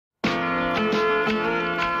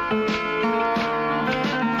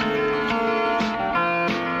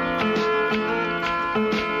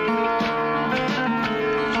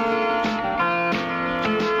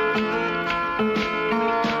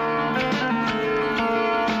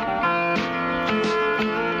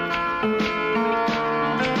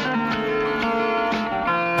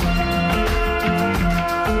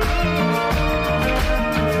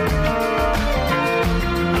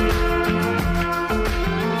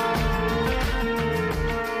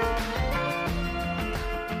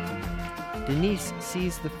Denise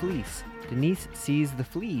sees the fleece. Denise sees the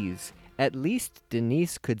fleas. At least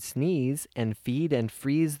Denise could sneeze and feed and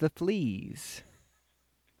freeze the fleas.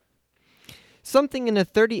 Something in a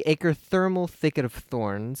 30-acre thermal thicket of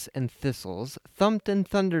thorns and thistles thumped and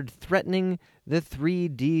thundered, threatening the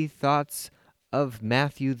 3D thoughts of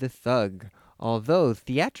Matthew the Thug, although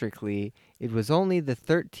theatrically it was only the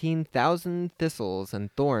 13,000 thistles and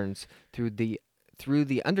thorns through the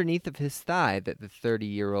underneath of his thigh that the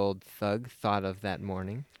 30-year-old thug thought of that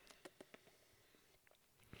morning.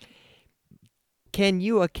 Can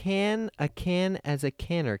you a can as a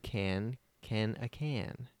canner can a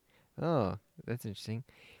can? Oh, that's interesting.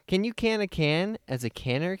 Can you can a can as a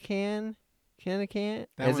canner can a can?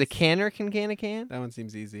 As a canner can a can? That one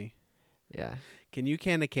seems easy. Yeah. Can you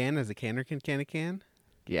can a can as a canner can a can?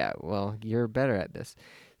 Yeah, well, you're better at this.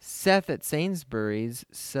 Seth at Sainsbury's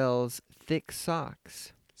sells thick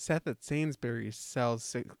socks. Seth at Sainsbury's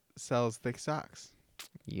sells thick socks.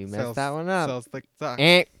 You messed that one up. Sells thick socks.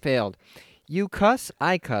 Failed. You cuss,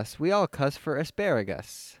 I cuss. We all cuss for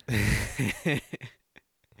asparagus.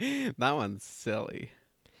 That one's silly.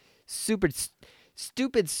 Stupid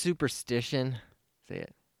superstition. Say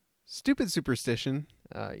it. Stupid superstition.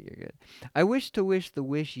 Oh, you're good. I wish to wish the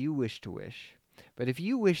wish you wish to wish. But if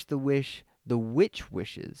you wish the wish the witch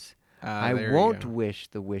wishes, I won't wish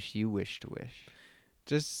the wish you wish to wish.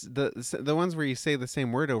 Just the ones where you say the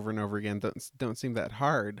same word over and over again don't seem that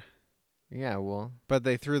hard. Yeah, well. But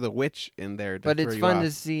they threw the witch in there to But throw it's you fun off.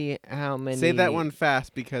 to see how many... Say that one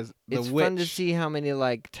fast because it's fun to see how many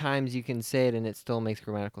times you can say it and it still makes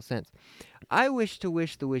grammatical sense. I wish to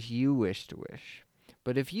wish the wish you wish to wish.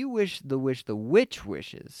 But if you wish the witch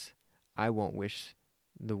wishes, I won't wish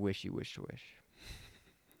the wish you wish to wish.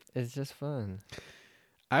 It's just fun.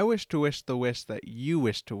 I wish to wish the wish that you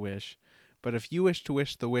wish to wish. But if you wish to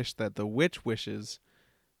wish the wish that the witch wishes,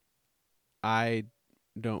 I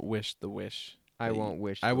don't wish the wish. I won't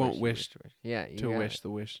wish. I won't wish to wish. Yeah, to wish the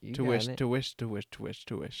wish. To wish. To wish. To wish. To wish.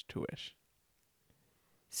 To wish. To wish.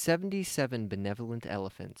 77 benevolent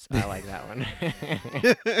elephants. I like that one.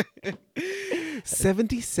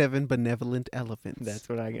 77 benevolent elephants. That's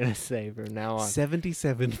what I'm gonna say from now on.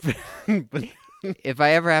 77. If I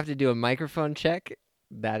ever have to do a microphone check,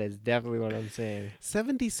 that is definitely what I'm saying.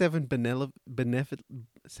 77 benevolent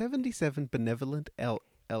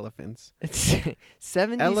elephants.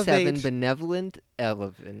 77 benevolent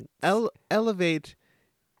elephants. Elevate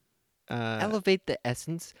the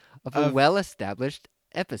essence of a well-established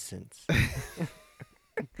epicence.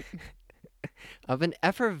 Of an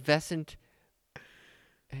effervescent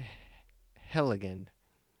Helligan.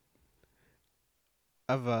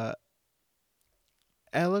 Of a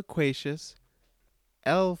eloquacious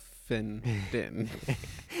elfin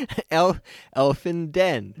Elfin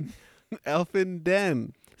den. Elfin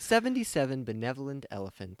den. 77 benevolent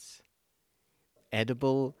elephants.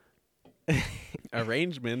 Edible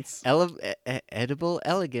arrangements. Edible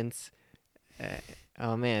elegance.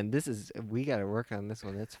 Oh man, we got to work on this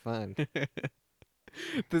one. It's fun.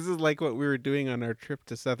 This is like what we were doing on our trip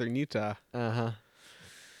to southern Utah. Uh-huh.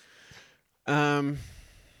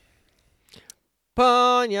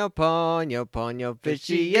 Ponyo, ponyo, ponyo,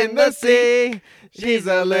 fishy in the sea. She's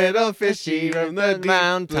a little fishy from the deep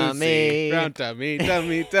blue sea. Round tummy,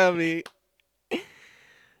 tummy, tummy.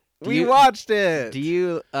 We watched it. Do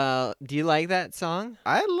you like that song?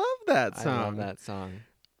 I love that song. I love that song.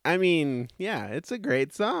 I mean, yeah, it's a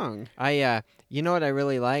great song. You know what I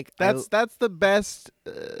really like? That's the best,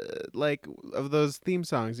 of those theme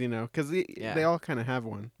songs, because they all kind of have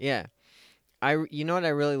one. Yeah. You know what I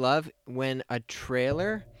really love? When a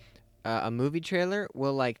trailer, a movie trailer,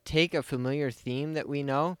 will take a familiar theme that we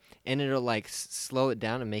know, and it'll slow it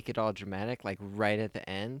down and make it all dramatic, right at the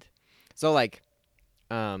end. So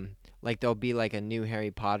there'll be a new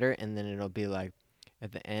Harry Potter, and then it'll be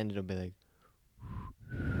at the end it'll be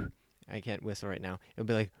I can't whistle right now. It'll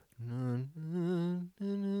be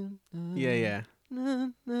Yeah.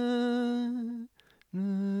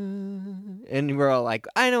 And we're all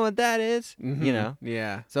I know what that is. Mm-hmm.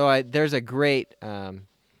 Yeah. So there's a great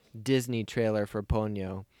Disney trailer for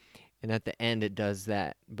Ponyo, and at the end it does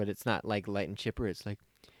that, but it's not light and chipper. It's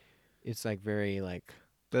very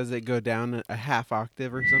Does it go down a half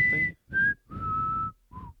octave or something?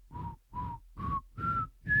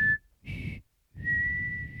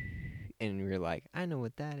 And we're I know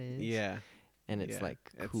what that is. Yeah. And it's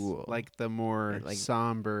cool. It's the more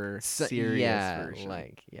somber, serious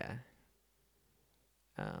version.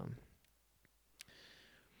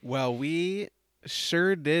 Well, we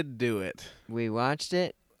sure did do it. We watched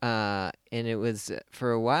it, and it was,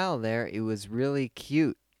 for a while there, it was really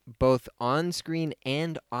cute. both on screen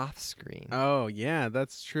and off screen. Oh, yeah,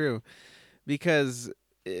 that's true. Because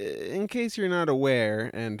in case you're not aware,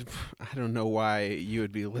 and I don't know why you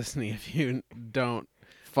would be listening if you don't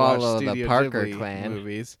watch Follow the Studio Parker Ghibli clan.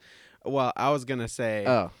 movies. Well, I was going to say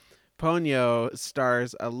Oh. Ponyo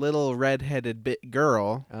stars a little red-headed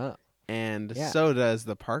girl, Oh. and Yeah. so does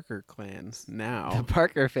the Parker clan now. The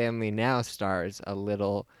Parker family now stars a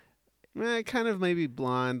little, Kind of maybe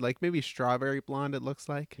blonde, like maybe strawberry blonde it looks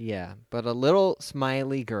like. yeah, but a little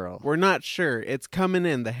smiley girl. We're not sure. It's coming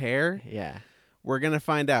in. The hair, Yeah. we're going to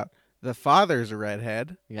find out. The father's a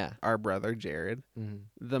redhead, Yeah. our brother, Jared. Mm-hmm.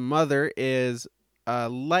 The mother is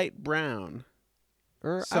light brown.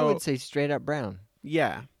 Or I So- would say straight up brown.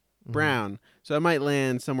 Yeah, Mhm. brown. So it might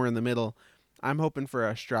land somewhere in the middle. I'm hoping for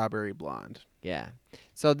a strawberry blonde. Yeah.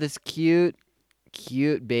 So this cute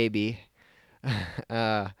baby.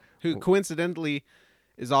 Who coincidentally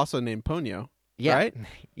is also named Ponyo. Yeah. Right?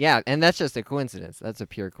 Yeah, and that's just a coincidence. That's a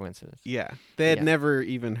pure coincidence. Yeah. They had Yeah. never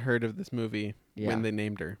even heard of this movie Yeah. when they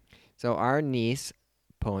named her. So our niece,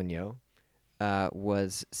 Ponyo,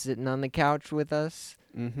 was sitting on the couch with us,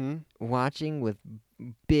 Mm-hmm. watching with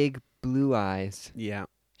big blue eyes. Yeah.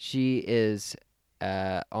 She is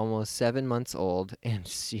almost 7 months old, and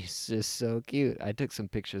she's just so cute. I took some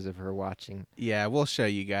pictures of her watching. Yeah, we'll show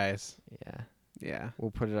you guys. Yeah, Yeah.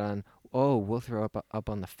 we'll put it on. Oh, we'll throw it up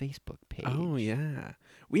on the Facebook page. Oh, yeah.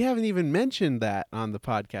 We haven't even mentioned that on the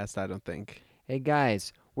podcast, I don't think. Hey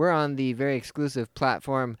guys, we're on the very exclusive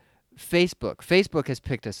platform Facebook. Facebook has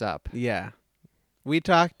picked us up. Yeah. We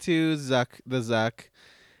talked to the Zuck,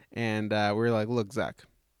 and we're like, look, Zuck,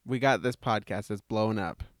 we got this podcast that's blowing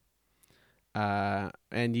up.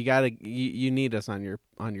 And you need us on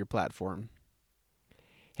your platform.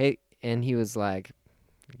 Hey, and he was like,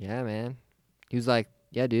 "Yeah, man." He was like,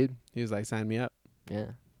 "Yeah, dude." He was like, sign me up.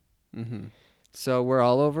 Yeah. Mm-hmm. So we're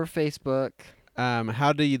all over Facebook.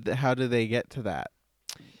 How do they get to that?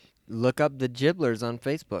 Look up the Ghiblers on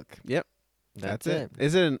Facebook. Yep. That's it.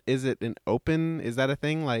 it. Is it an open? Is that a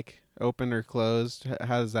thing? Like open or closed?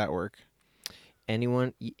 How does that work?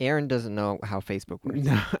 Anyone? Aaron doesn't know how Facebook works.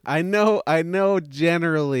 No, I know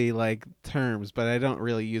generally like terms, but I don't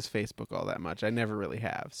really use Facebook all that much. I never really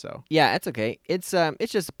have. So Yeah, it's okay. It's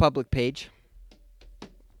just a public page.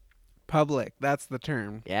 public. That's the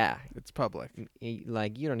term. Yeah. It's public.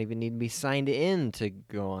 Like you don't even need to be signed in to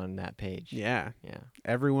go on that page. Yeah. Yeah.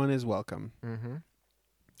 Everyone is welcome. Mm-hmm.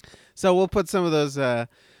 So we'll put some of those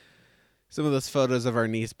photos of our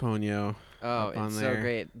niece Ponyo. Oh, Up on it's there. so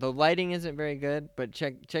great. The lighting isn't very good, but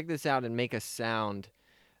check this out and make a sound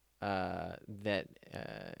that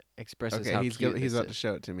expresses Okay, how he's cute he's this about to is.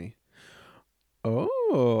 show it to me.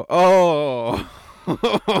 Oh.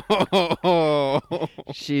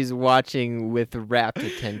 She's watching with rapt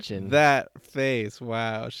attention. That face.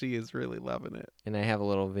 Wow, she is really loving it. And I have a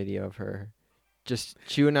little video of her just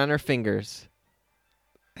chewing on her fingers.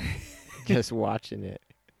 Just watching it.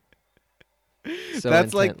 So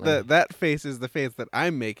That's intently. like that face is the face that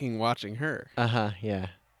I'm making watching her. Uh-huh, yeah.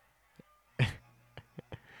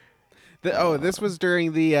 This was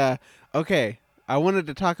during the okay, I wanted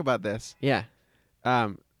to talk about this. Yeah.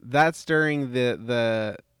 That's during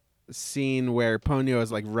the scene where Ponyo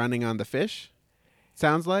is like running on the fish.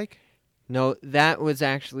 Sounds like? No, that was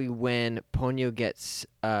actually when Ponyo gets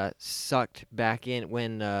sucked back in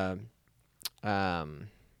when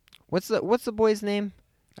what's the boy's name?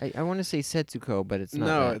 I want to say Setsuko, but it's not.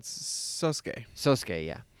 No, that. it's Sosuke. Sosuke,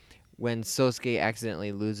 yeah. When Sosuke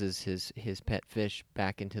accidentally loses his pet fish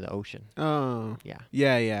back into the ocean. Oh. Yeah.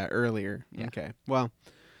 Yeah, earlier. Yeah. Okay. Well,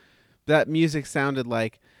 that music sounded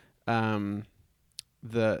like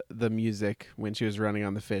the music when she was running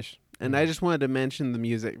on the fish. And I just wanted to mention the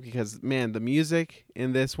music because man, the music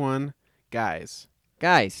in this one, guys,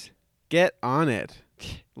 get on it.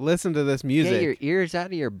 Listen to this music. Get your ears out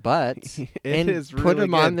of your butts It and is put really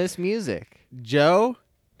them on good. this music. Joe,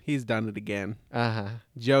 he's done it again. Uh-huh.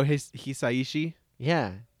 Joe Hisaishi.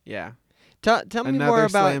 Yeah. Yeah. Tell me Another more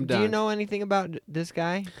slam about. Do you dunk. know anything about this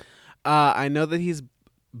guy? I know that he's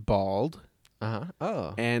bald Uh-huh.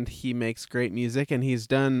 Oh. and he makes great music and he's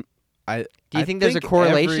done Do you think there's a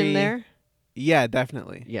correlation there? Yeah,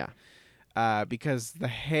 definitely. Yeah. Because the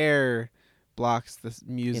hair blocks the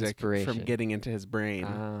music from Inspiration. getting into his brain.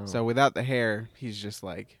 Oh. So without the hair, he's just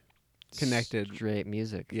like connected. Straight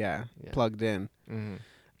music. Yeah, Yeah. plugged in. Mm-hmm.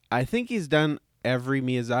 I think he's done every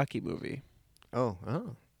Miyazaki movie. Oh.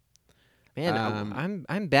 Man, Um,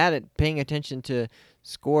 I'm bad at paying attention to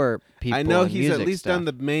score people. I know and he's at music least stuff. done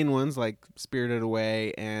the main ones like Spirited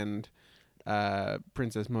Away and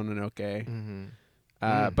Princess Mononoke. Mm-hmm.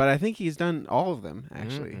 But I think he's done all of them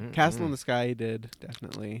actually. Castle in mm. the Sky he did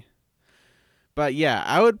definitely. But yeah,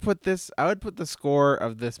 I would put the score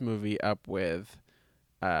of this movie up with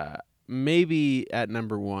maybe at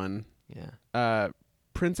number 1. Yeah.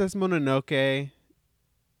 Princess Mononoke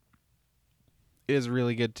is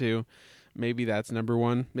really good too. Maybe that's number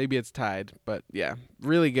 1. Maybe it's tied, but yeah,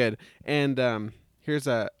 really good. And here's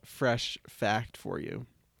a fresh fact for you.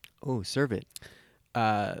 Oh, serve it.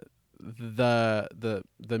 The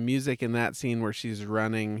music in that scene where she's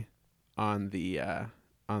running on the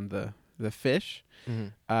fish,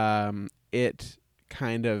 it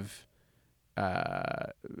kind of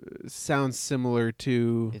sounds similar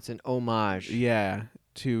to It's an homage.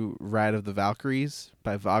 to Ride of the Valkyries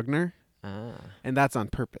by Wagner. And that's on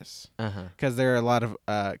purpose. Because there are a lot of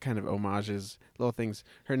kind of homages, little things.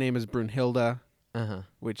 Her name is Brunhilde,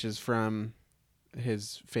 which is from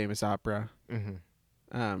his famous opera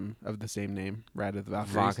of the same name, Ride of the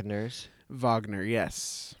Valkyries. Wagner,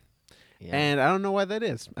 yes. Yeah. And I don't know why that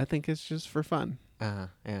is. I think it's just for fun.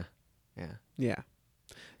 Yeah.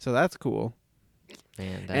 So that's cool.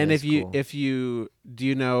 Man, that and is if you do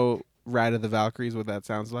you know Ride of the Valkyries, what that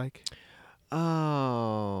sounds like?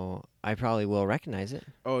 Oh, I probably will recognize it.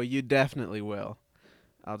 Oh, you definitely will.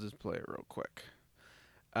 I'll just play it real quick.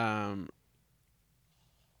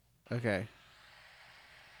 Okay.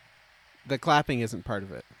 The clapping isn't part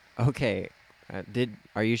of it. Okay.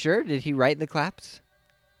 Are you sure? Did he write the claps?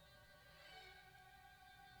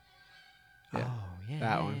 Yeah. Oh, yeah.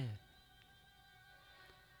 That one. Yeah.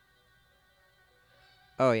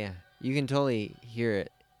 Oh, yeah. You can totally hear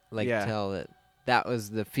it. Tell that was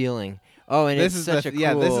the feeling. Oh, and this it's is such a cool...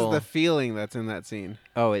 Yeah, this is the feeling that's in that scene.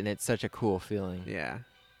 Oh, and it's such a cool feeling. Yeah.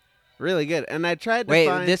 Really good. And I tried to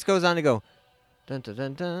find... Wait, this goes on to go... Dun dun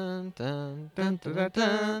dun dun dun dun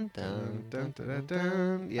dun dun dun dun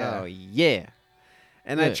dun. Yeah. Oh, yeah.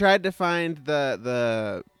 And I tried to find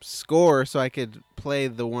the score so I could play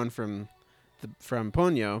the one from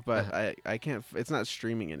Ponyo, but I can't. It's not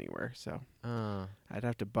streaming anywhere, so I'd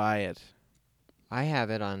have to buy it. I have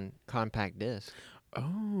it on compact disc.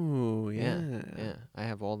 Oh, yeah. Yeah. I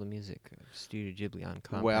have all the music of Studio Ghibli on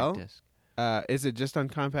compact disc. Is it just on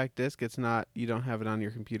compact disc? It's not. You don't have it on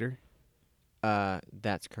your computer?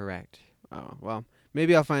 That's correct. Oh, well,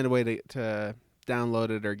 maybe I'll find a way to download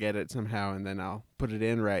it or get it somehow, and then I'll put it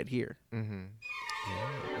in right here. Mm-hmm.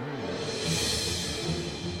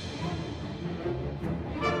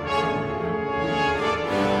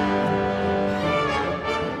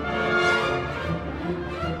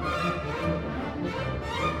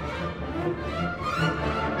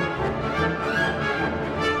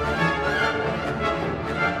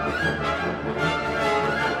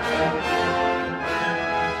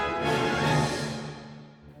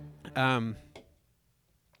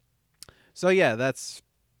 So yeah, that's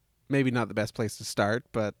maybe not the best place to start,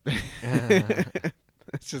 but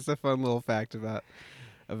it's just a fun little fact about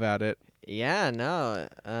it. Yeah, no.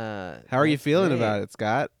 How are you feeling about it,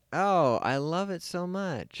 Scott? Oh, I love it so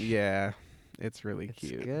much. Yeah, it's really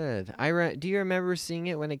cute. It's good. Do you remember seeing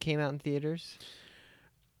it when it came out in theaters?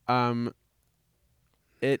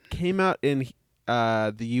 It came out in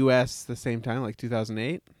the U.S. the same time, like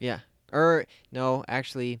 2008. Yeah. No,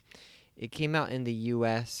 actually, it came out in the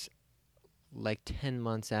U.S. like 10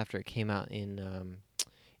 months after it came out in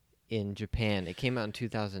Japan. It came out in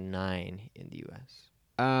 2009 in the U.S.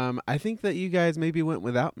 I think that you guys maybe went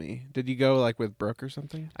without me. Did you go like with Brooke or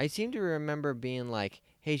something? I seem to remember being like,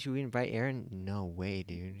 "Hey, should we invite Aaron?" No way,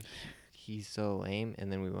 dude. He's so lame.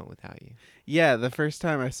 And then we went without you. Yeah, the first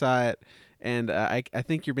time I saw it, and I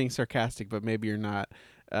think you're being sarcastic, but maybe you're not.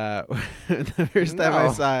 The first time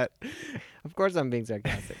I saw it, of course I'm being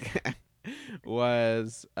sarcastic.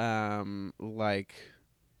 Was like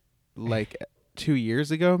 2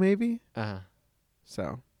 years ago, maybe.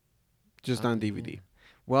 So, just on DVD.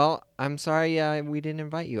 Well, I'm sorry we didn't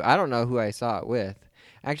invite you. I don't know who I saw it with.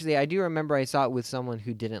 Actually, I do remember I saw it with someone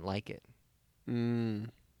who didn't like it.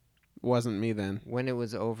 Wasn't me then. When it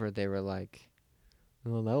was over, they were like,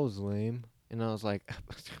 "Oh, that was lame," and I was like,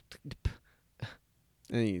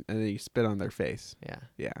 and then you spit on their face.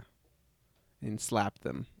 Yeah, and slapped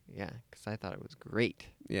them. Yeah, because I thought it was great.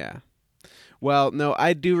 Yeah. Well, no,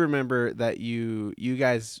 I do remember that you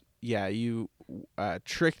guys, you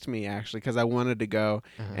tricked me actually because I wanted to go,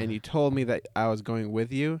 and you told me that I was going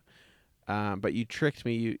with you, but you tricked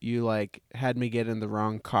me. You like had me get in the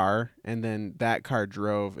wrong car, and then that car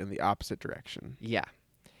drove in the opposite direction. Yeah,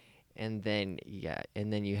 and then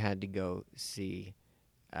you had to go see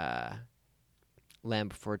Land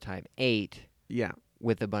Before Time 8. Yeah.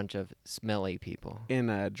 With a bunch of smelly people in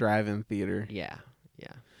a drive-in theater. Yeah.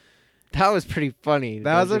 That was pretty funny.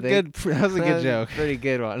 That was a good That joke. was a pretty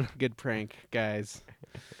good one. Good prank, guys.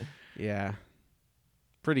 Yeah.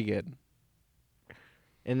 Pretty good.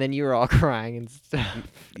 And then you were all crying and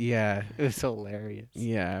stuff. Yeah. It was hilarious.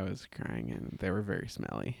 Yeah, I was crying and they were very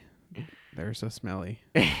smelly. They were so smelly.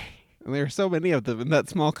 And there were so many of them in that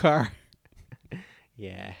small car.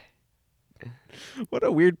 Yeah. What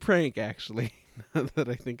a weird prank, actually, now that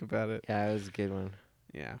I think about it. Yeah, it was a good one.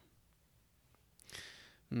 Yeah.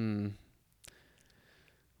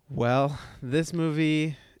 Well, this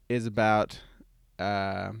movie is about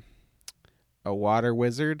a water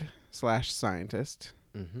wizard / scientist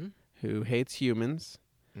Mm-hmm. who hates humans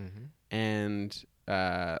Mm-hmm. and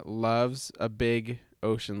loves a big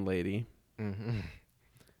ocean lady Mm-hmm.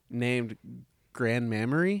 named Grand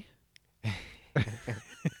Memory.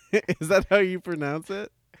 Is that how you pronounce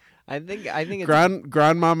it? I think it's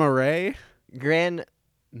Grandmama Ray? Grand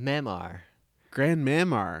Memoir. Grand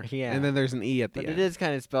Mamar. Yeah. And then there's an E at the But end. it is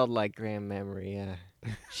kind of spelled like grand memory, yeah.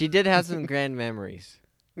 She did have some grand memories.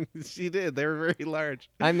 She did. They were very large.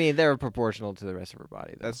 I mean, they were proportional to the rest of her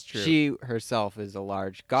body, though. That's true. She herself is a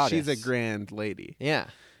large goddess. She's a grand lady. Yeah.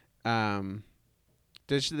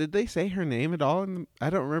 Did they say her name at all? I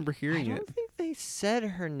don't remember hearing I it. don't think they said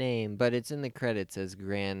her name, but it's in the credits as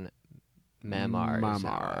Grand Mamar. is how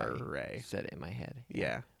Mamar I Ray. said it in my head.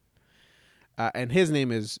 Yeah. And his name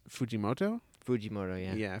is Fujimoto? Fujimoto,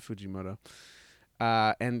 yeah. Yeah, Fujimoto.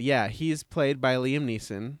 And yeah, he's played by Liam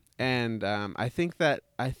Neeson. And I think Liam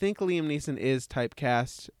Neeson is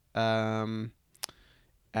typecast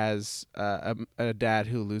as a dad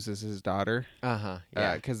who loses his daughter. Uh-huh,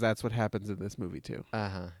 yeah. Because that's what happens in this movie too.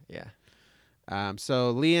 Uh-huh, yeah.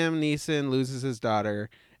 So Liam Neeson loses his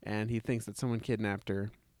daughter, and he thinks that someone kidnapped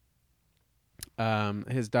her.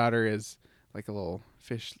 His daughter is like a little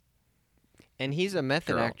fish. And he's a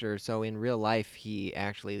method Girl. actor, so in real life, he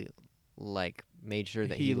actually, made sure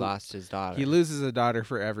that he He lost his daughter. He loses a daughter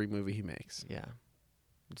for every movie he makes. Yeah.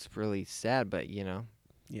 It's really sad, but, Yeah.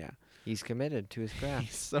 he's committed to his He's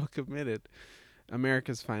craft. so committed.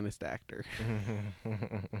 America's finest actor.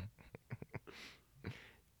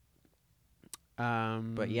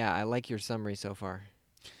 But yeah, I like your summary so far.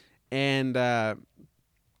 And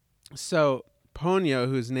so Ponyo,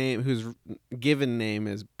 whose given name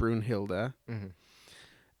is Brunhilde,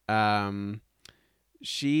 Mm-hmm.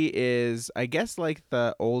 she is, I guess, like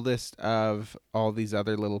the oldest of all these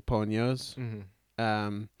other little Ponyos,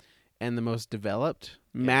 Mm-hmm. and the most developed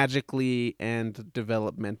magically and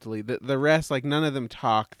developmentally. The rest, like, none of them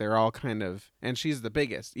talk. They're all kind of, and she's the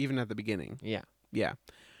biggest, even at the beginning. Yeah. Yeah.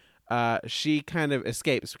 She kind of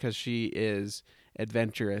escapes because she is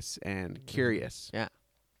adventurous and curious. Yeah.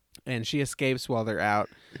 And she escapes while they're out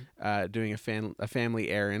doing a family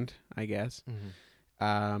errand, I guess.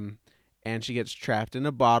 Mm-hmm. And she gets trapped in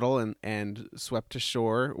a bottle and swept to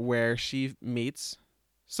shore, where she meets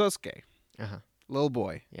Sosuke, Uh-huh. little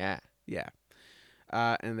boy. Yeah. Yeah.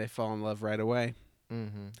 And they fall in love right away.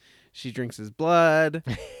 Mm-hmm. She drinks his blood.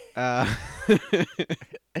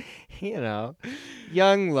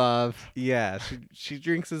 Young love. Yeah, she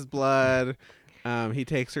drinks his blood. He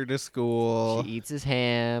takes her to school. She eats his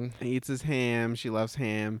ham. He eats his ham. She loves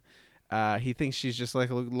ham. He thinks she's just like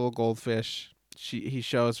a little goldfish. He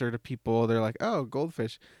shows her to people. They're like, "Oh,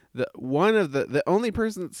 goldfish." The only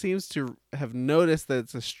person that seems to have noticed that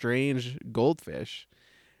it's a strange goldfish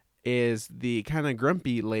is the kind of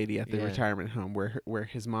grumpy lady at the retirement home where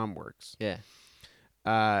his mom works. Yeah.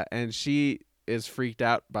 And she is freaked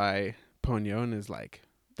out by Ponyo and is like,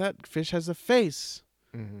 "That fish has a face."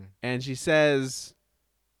 Mm-hmm. And she says,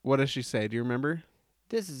 what does she say? Do you remember?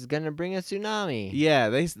 This is gonna bring a tsunami.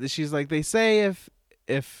 Yeah, she's like, they say if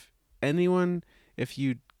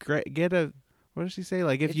you get a, what does she say?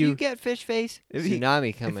 Like If you get fish face,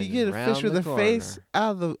 tsunami coming. If you get a around fish with the a corner. face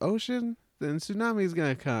out of the ocean, then tsunami's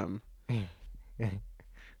gonna come.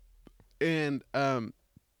 And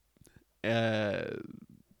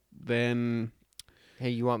then Hey,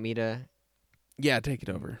 you want me to yeah, take it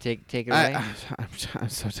over. take it away? I'm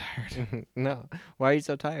so tired. No. Why are you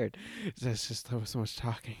so tired? There's just so much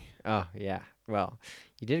talking. Oh yeah. Well,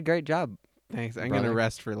 you did a great job. Thanks. I'm Brother. gonna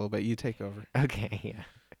rest for a little bit. You take over. Okay.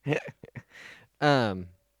 Yeah.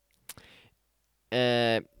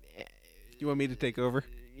 You want me to take over?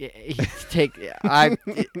 Take it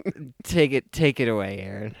away,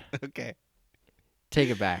 Aaron. Okay. Take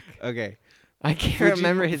it back. Okay. I can't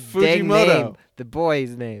remember his dang Fujimoto. name. The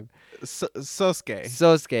boy's name. Sosuke.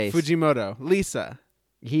 Sosuke. Fujimoto. Lisa.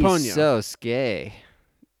 He's Ponyo. so scary.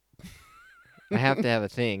 I have to have a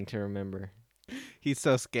thing to remember. He's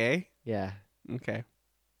Sosuke. Yeah. Okay.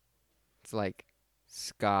 It's like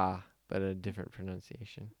ska, but a different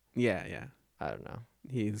pronunciation. Yeah, yeah. I don't know.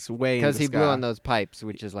 He's way Because into he ska. blew on those pipes,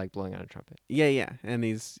 which is like blowing on a trumpet. Yeah, and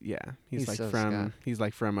he's He's like so from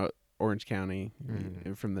ska. Orange County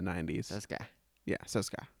Mhm. from the 90s. So ska. Yeah, so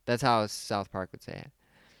ska. That's how South Park would say it.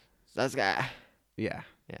 So ska. Yeah.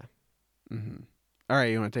 Yeah. Mm-hmm. All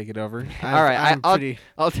right, you want to take it over? All right, I'm pretty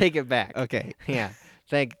I'll take it back. okay. Yeah.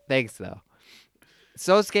 Thanks though.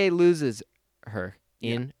 Sosuke loses her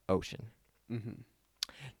in ocean. Mm-hmm.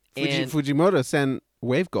 And Fujimoto sent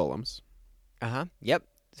wave golems. Yep.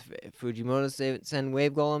 Fujimoto send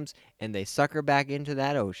wave golems, and they suck her back into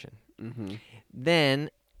that ocean. Mm-hmm. Then,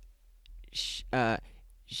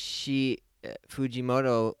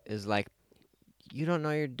 Fujimoto is like, "You don't know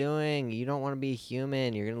what you're doing. You don't want to be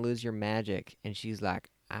human. You're gonna lose your magic." And she's like,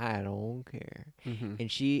 "I don't care." Mm-hmm.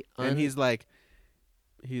 And she And he's like,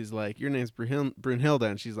 "Your name's Brunhilde,"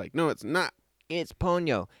 and she's like, "No, it's not. it's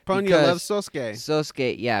Ponyo. Ponyo because loves Sosuke."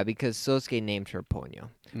 Sosuke, yeah, because Sosuke named her Ponyo,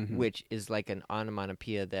 Mm-hmm. which is like an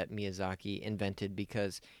onomatopoeia that Miyazaki invented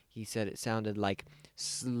because he said it sounded like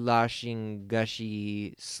sloshing,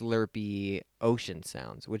 gushy, slurpy ocean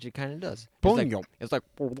sounds, which it kind of does. Ponyo. It's like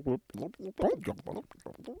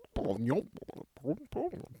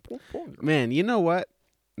Man, you know what?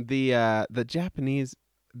 The Japanese,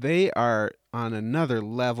 they are on another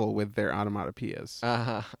level with their onomatopoeias.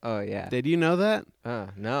 oh yeah. Did you know that?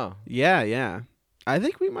 No. Yeah. I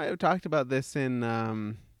think we might have talked about this in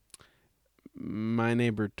My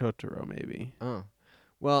Neighbor Totoro, maybe. Oh.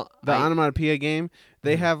 Well, The onomatopoeia game,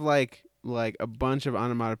 they Mhm. have like a bunch of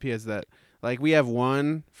onomatopoeias that, like, we have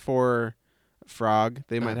one for frog.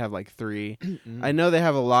 They might have like 3. I know they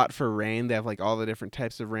have a lot for rain. They have like all the different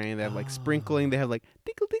types of rain. They have like sprinkling. They have like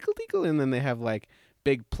tickle, tickle, tickle, and then they have like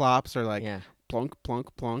big plops or like yeah. plunk,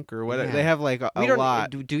 plunk, plunk, or whatever. Yeah. They have like a We don't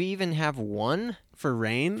lot do we even have one for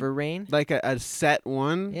rain. for rain? Like a set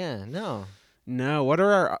one. Yeah, no. No. What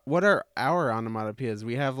are our onomatopoeias?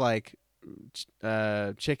 We have like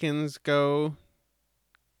chickens go.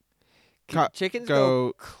 Chickens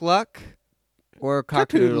go cluck or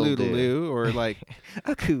cock-a-doodle-doo. Cock-a-doodle-doo, or like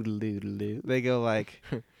A coodle-doodle-doo. they go like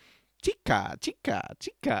chica, chica,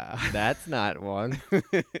 chica. That's not one.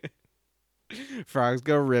 Frogs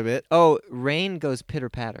go ribbit. Oh, rain goes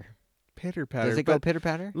pitter-patter. Pitter patter. Does it go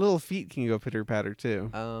pitter-patter? Little feet can go pitter patter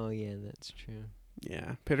too. Oh, yeah, that's true.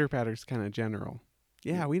 Yeah, pitter patter's kind of general.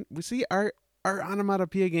 Yeah, we see our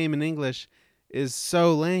onomatopoeia game in English is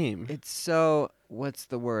so lame. It's so, what's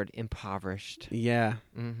the word? Impoverished. Yeah.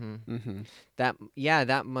 Mm-hmm. Mm-hmm.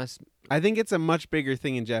 That must... I think it's a much bigger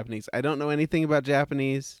thing in Japanese. I don't know anything about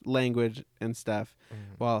Japanese language and stuff.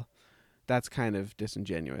 Well, that's kind of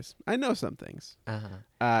disingenuous. I know some things.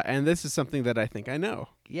 Uh-huh. And this is something that I think I know.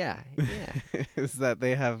 Yeah. Is that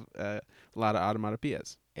they have a lot of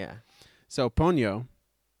onomatopoeias. Yeah. So Ponyo.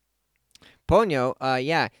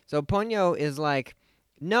 Yeah. So Ponyo is like,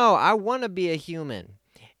 no, I want to be a human.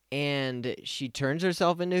 And she turns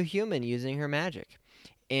herself into a human using her magic.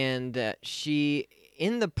 And she,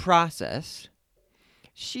 in the process,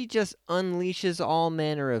 she just unleashes all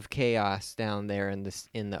manner of chaos down there in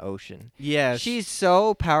the ocean. Yeah. She's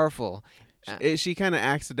so powerful. She kind of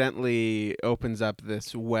accidentally opens up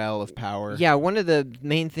this well of power. Yeah, one of the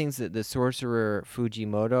main things that the sorcerer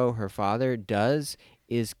Fujimoto, her father, does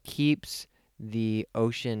is keeps the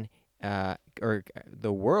ocean or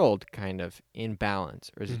the world kind of in balance.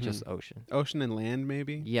 Or is it just ocean? Ocean and land,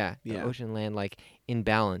 maybe? Yeah, the Yeah. ocean land like in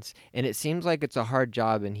balance. And it seems like it's a hard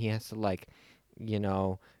job, and he has to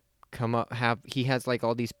he has like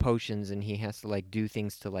all these potions, and he has to like do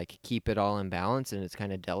things to like keep it all in balance, and it's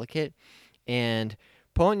kind of delicate. And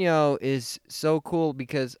Ponyo is so cool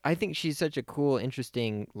because I think she's such a cool,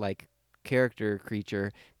 interesting like character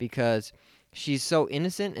creature because she's so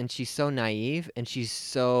innocent and she's so naive and she's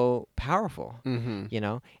so powerful. Mm-hmm.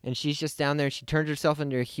 And she's just down there. She turns herself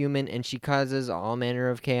into a human, and she causes all manner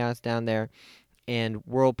of chaos down there and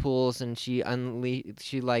whirlpools, and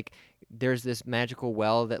there's this magical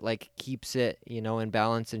well that like keeps it, in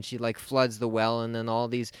balance, and she like floods the well, and then all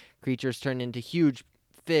these creatures turn into huge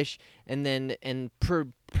fish and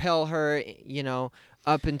propel her,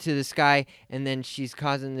 up into the sky, and then she's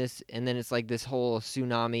causing this, and then it's like this whole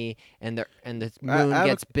tsunami, and the moon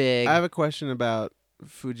gets big. I have a question about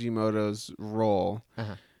Fujimoto's role.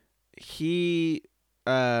 Uh-huh. He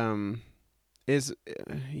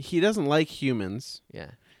he doesn't like humans.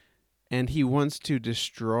 Yeah. And he wants to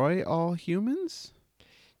destroy all humans?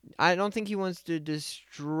 I don't think he wants to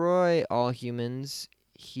destroy all humans.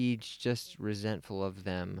 He's just resentful of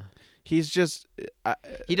them. He's just...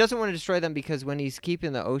 he doesn't want to destroy them because when he's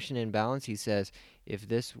keeping the ocean in balance, he says, if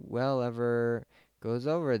this well ever goes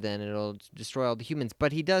over, then it'll destroy all the humans.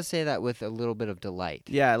 But he does say that with a little bit of delight.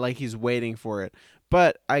 Yeah, like he's waiting for it.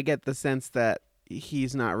 But I get the sense that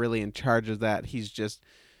he's not really in charge of that. He's just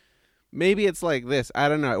maybe it's like this. I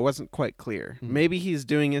don't know. It wasn't quite clear. Maybe he's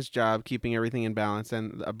doing his job, keeping everything in balance,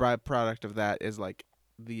 and a byproduct of that is like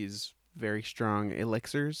these very strong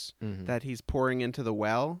elixirs that he's pouring into the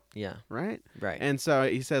well. Yeah. Right? Right. And so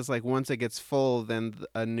he says like once it gets full, then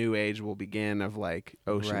a new age will begin of like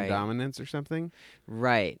ocean dominance or something.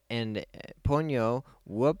 Right. And Ponyo,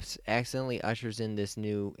 accidentally ushers in this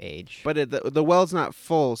new age. But the well's not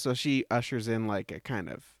full, so she ushers in like a kind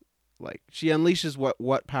of like she unleashes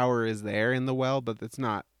what power is there in the well, but it's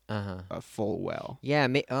not a full well. Yeah.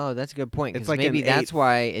 That's a good point. It's like maybe that's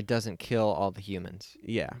why it doesn't kill all the humans.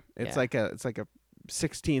 Yeah. It's like a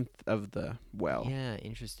 16th of the well. Yeah.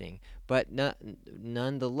 Interesting. But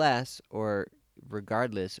nonetheless, or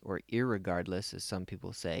regardless, or irregardless, as some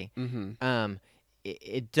people say,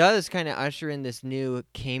 it does kind of usher in this new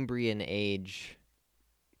Cambrian age,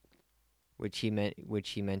 which he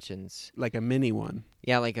mentions, like a mini one.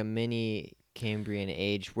 Yeah, like a mini Cambrian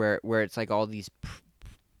age, where it's like all these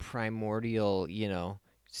primordial,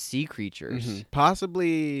 sea creatures,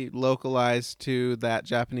 possibly localized to that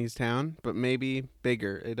Japanese town, but maybe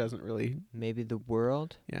bigger. It doesn't really. Maybe the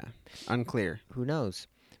world. Yeah, unclear. Who knows?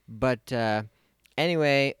 But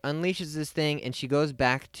anyway, unleashes this thing, and she goes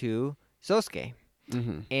back to Sosuke.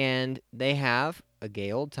 And they have a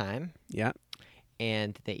gay old time. Yeah.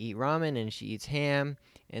 And they eat ramen, and she eats ham.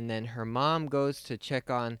 And then her mom goes to check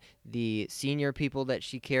on the senior people that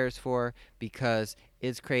she cares for because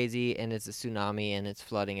it's crazy and it's a tsunami and it's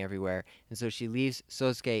flooding everywhere. And so she leaves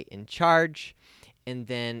Sosuke in charge. And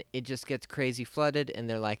then it just gets crazy flooded. And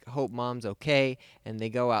they're like, hope mom's okay. And they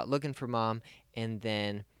go out looking for mom. And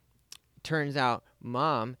then turns out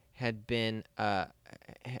mom had been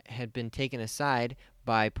taken aside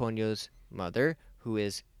by Ponyo's mother, who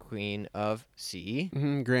is Queen of Sea.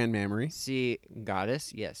 Grand Memory. Sea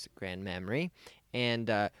goddess, yes, Grand Memory.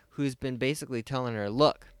 And who's been basically telling her,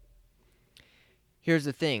 look, here's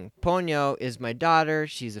the thing. Ponyo is my daughter.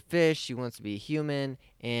 She's a fish. She wants to be a human.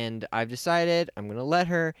 And I've decided I'm going to let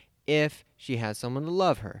her if she has someone to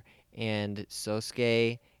love her. And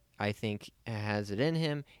Sosuke, I think, has it in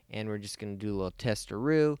him, and we're just going to do a little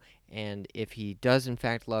testaroo, and if he does in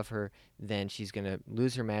fact love her, then she's going to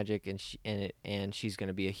lose her magic, and she's going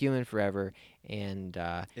to be a human forever, and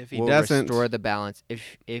if he we'll doesn't restore the balance.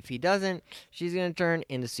 If he doesn't, she's going to turn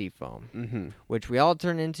into sea foam, which we all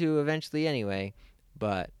turn into eventually anyway,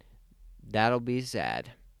 but that'll be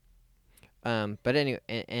sad. But anyway,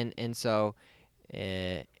 and so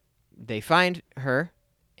they find her,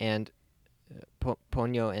 and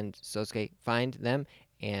Ponyo and Sosuke find them,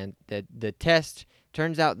 and the test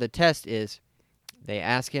turns out the test is they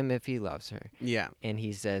ask him if he loves her. Yeah. And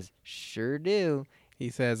he says, sure do. He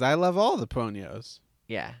says, I love all the Ponyos.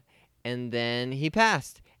 Yeah. And then he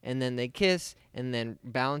passed, and then they kiss, and then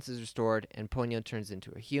balance is restored, and Ponyo turns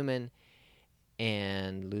into a human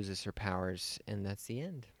and loses her powers, and that's the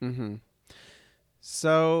end.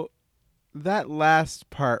 So that last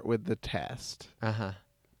part with the test.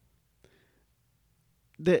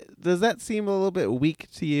 Does that seem a little bit weak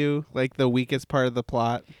to you? Like the weakest part of the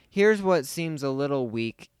plot? Here's what seems a little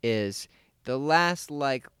weak is the last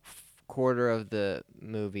quarter of the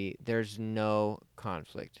movie. There's no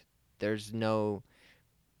conflict. There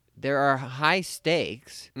are high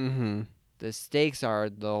stakes. The stakes are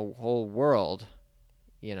the whole world,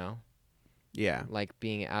 Yeah. like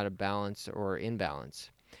being out of balance or in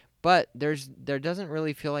balance. But there doesn't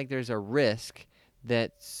really feel like there's a risk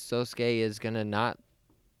that Sosuke is gonna not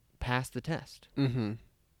pass the test.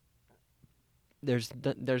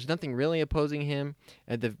 There's nothing really opposing him.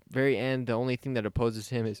 At the very end, the only thing that opposes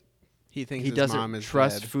him is he thinks he his doesn't mom is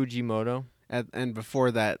trust dead. Fujimoto. And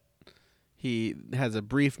before that, he has a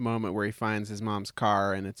brief moment where he finds his mom's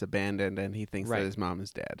car and it's abandoned, and he thinks that his mom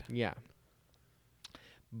is dead. Yeah.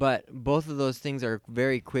 But both of those things are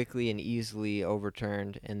very quickly and easily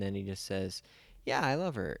overturned, and then he just says, yeah, I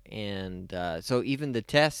love her. And so even the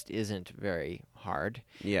test isn't very hard.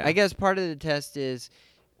 Yeah. I guess part of the test is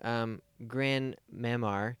Gran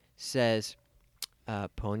Mamar says,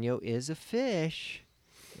 Ponyo is a fish.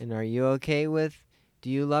 And are you okay with, do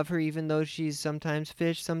you love her even though she's sometimes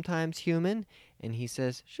fish, sometimes human? And he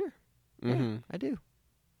says, sure. Yeah, I do.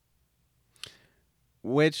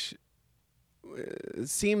 Which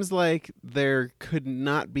seems like there could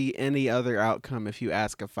not be any other outcome if you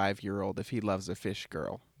ask a 5-year-old if he loves a fish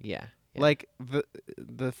girl. Yeah. Like the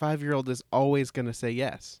 5-year-old is always going to say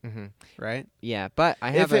yes, right? Yeah, but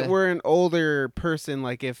I have if it were an older person,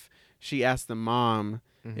 like if she asked the mom,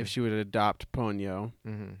 if she would adopt Ponyo,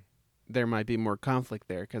 Mm-hmm. there might be more conflict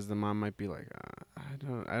there because the mom might be like,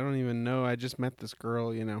 I don't even know. I just met this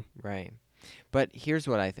girl, you know. Right. But here's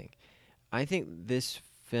what I think. I think this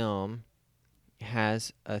film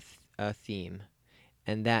has a theme,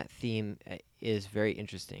 and that theme is very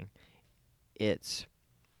interesting. It's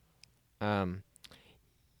um,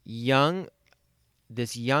 young,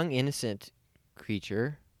 this young innocent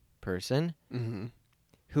creature, person, Mm-hmm.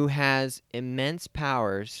 who has immense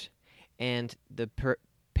powers, and the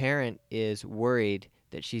parent is worried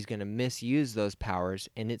that she's going to misuse those powers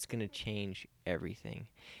and it's going to change everything.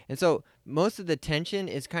 And so most of the tension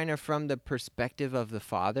is kind of from the perspective of the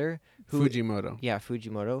father, who Fujimoto. yeah,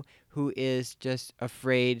 Fujimoto, who is just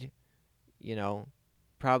afraid, you know,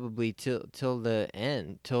 probably till the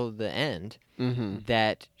end Mm-hmm.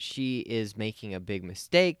 that she is making a big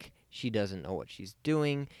mistake. She doesn't know what she's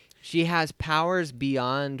doing. She has powers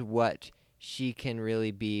beyond what she can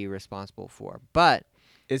really be responsible for. But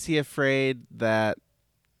Is he afraid that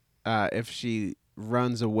if she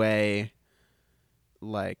runs away,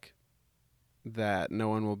 like, that no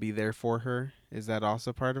one will be there for her? Is that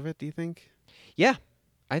also part of it, do you think? yeah,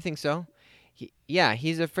 I think so.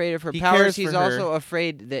 He's afraid of her He powers. cares He's for her. also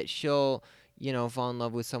afraid that she'll, fall in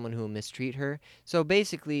love with someone who will mistreat her. So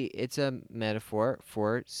basically, it's a metaphor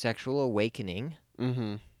for sexual awakening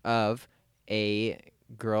Mm-hmm. of a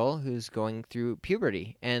girl who's going through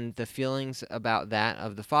puberty and the feelings about that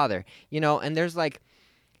of the father. And there's like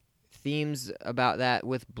themes about that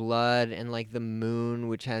with blood and like the moon,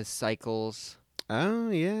 which has cycles. Oh,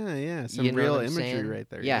 yeah, yeah. You Some know what real I'm imagery saying? right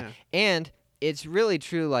there, Yeah. yeah. And it's really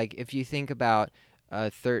true. Like, if you think about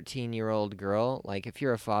a 13-year-old girl, like, if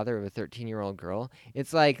you're a father of a 13-year-old girl,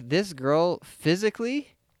 it's like this girl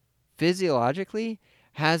physiologically,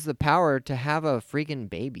 has the power to have a freaking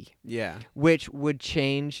baby, Yeah. which would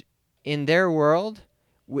change, in their world,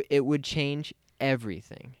 it would change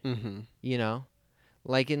everything, Mm-hmm. you know?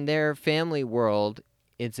 Like, in their family world,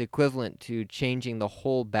 it's equivalent to changing the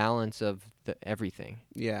whole balance of everything.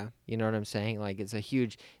 Yeah. You know what I'm saying? Like, it's a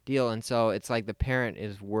huge deal. And so it's like the parent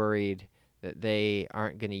is worried that they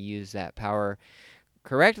aren't going to use that power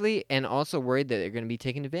correctly, and also worried that they're going to be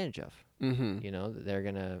taken advantage of. Mm-hmm.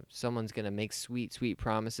 That someone's going to make sweet, sweet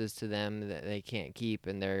promises to them that they can't keep,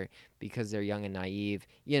 and because they're young and naive,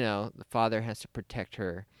 the father has to protect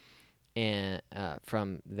her and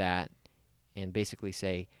from that, and basically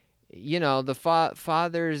say, the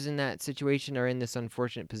fathers in that situation are in this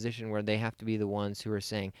unfortunate position where they have to be the ones who are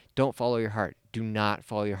saying, don't follow your heart. Do not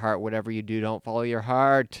follow your heart. Whatever you do, don't follow your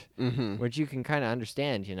heart. Mm-hmm. Which you can kind of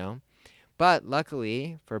understand, But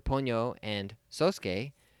luckily for Ponyo and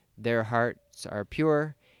Sosuke, their hearts are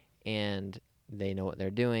pure and they know what they're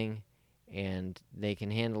doing and they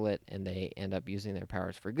can handle it, and they end up using their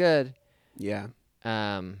powers for good. Yeah.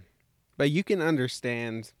 Um, But you can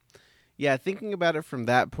understand, yeah, thinking about it from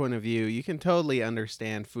that point of view, you can totally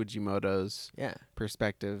understand Fujimoto's yeah.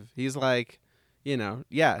 perspective. He's like,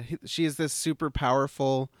 she's this super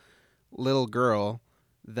powerful little girl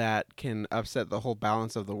that can upset the whole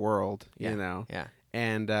balance of the world, Yeah.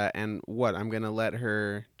 And what, I'm going to let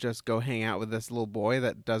her just go hang out with this little boy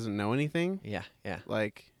that doesn't know anything? Yeah. Yeah.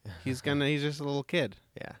 Like, he's just a little kid.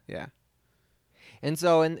 Yeah. Yeah. And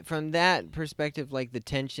so, from that perspective, like the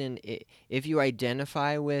tension, if you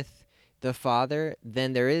identify with the father,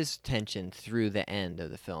 then there is tension through the end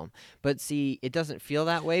of the film. But see, it doesn't feel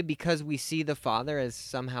that way because we see the father as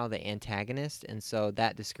somehow the antagonist, and so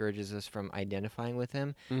that discourages us from identifying with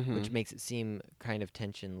him, Mm-hmm. which makes it seem kind of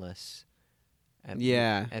tensionless at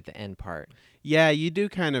the end part. Yeah, you do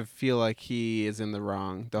kind of feel like he is in the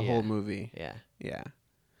wrong the whole movie. Yeah. Yeah.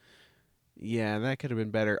 Yeah, that could have been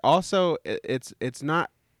better. Also, it's not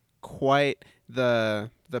quite the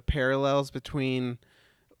parallels between,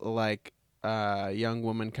 like, young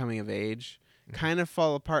woman coming of age kind of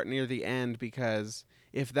fall apart near the end, because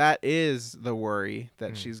if that is the worry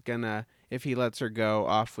that she's gonna, if he lets her go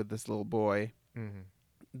off with this little boy,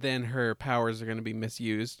 then her powers are gonna be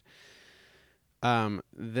misused.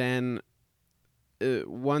 Then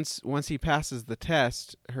once he passes the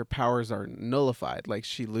test, her powers are nullified. Like,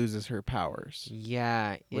 she loses her powers.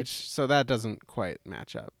 Yeah. So that doesn't quite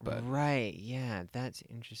match up. But right. Yeah, that's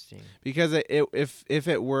interesting. because if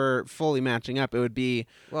it were fully matching up, it would be,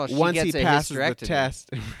 Well, she once gets he a passes the hysterectomy. test,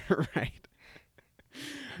 right?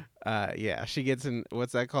 Yeah, she gets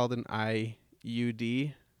what's that called, an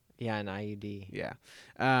IUD? Yeah, an IUD. Yeah.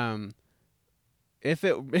 If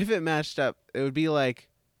it matched up, it would be like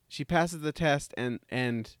she passes the test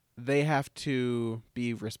and they have to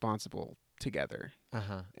be responsible together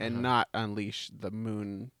and not unleash the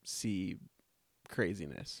moon sea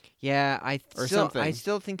craziness Yeah, or I something.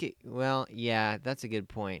 still think it. Well, yeah, that's a good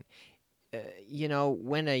point.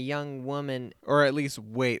 When a young woman, Or at least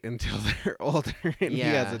wait until they're older and he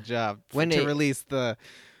has yeah, a job when to it, release the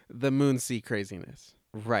Moonsea craziness.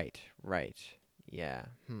 right, right, yeah.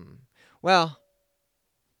 Well,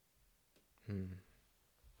 hmm.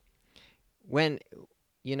 When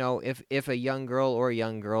if a young girl or a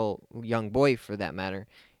young boy for that matter,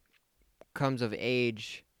 comes of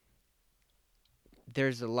age,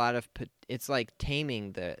 there's a lot of it's like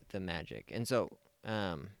taming the magic, and so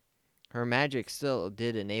um, her magic still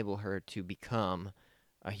did enable her to become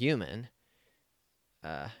a human.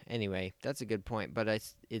 Anyway, that's a good point, but I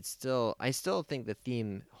still think the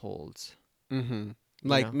theme holds. Mm-hmm. You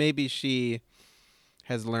Like know? maybe she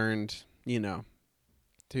has learned,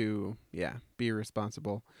 to be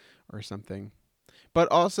responsible or something. But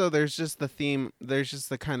also there's just the theme, there's just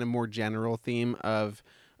the kind of more general theme of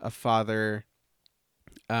a father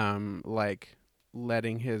like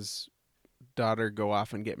letting his daughter go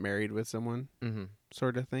off and get married with someone Mm-hmm.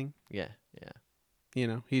 sort of thing. Yeah,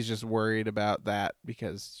 yeah. He's just worried about that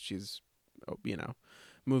because she's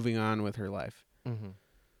moving on with her life. Mm-hmm.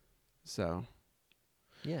 So,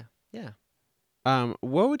 Yeah, yeah.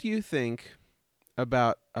 what would you think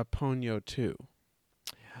about a Ponyo 2?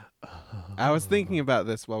 I was thinking Oh. about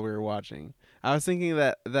this while we were watching. I was thinking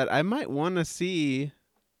that I might want to see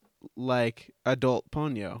like adult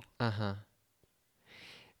Ponyo. Uh-huh.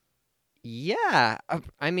 Yeah.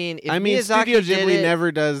 I mean, if I mean, Studio Miyazaki did Ghibli it,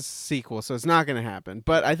 never does sequels, so it's not going to happen.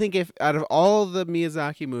 But I think if out of all the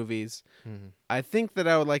Miyazaki movies, Mhm. I think that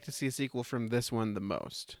I would like to see a sequel from this one the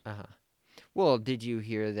most. Uh-huh. Well, did you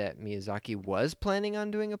hear that Miyazaki was planning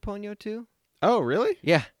on doing a Ponyo too? Oh, really?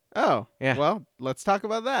 Yeah, Oh, yeah. well, let's talk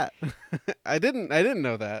about that. I didn't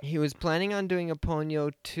know that. He was planning on doing a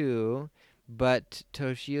Ponyo too, but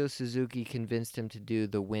Toshio Suzuki convinced him to do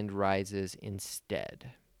The Wind Rises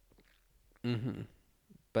instead. Mm-hmm.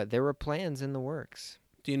 But there were plans in the works.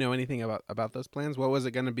 Do you know anything about those plans? What was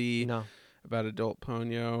it going to be No, about adult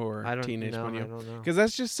Ponyo or I don't teenage know. I Ponyo? don't know. Because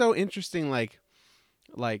that's just so interesting. Like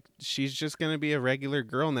she's just going to be a regular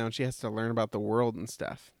girl now, and she has to learn about the world and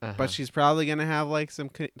stuff. Uh-huh. But she's probably going to have like some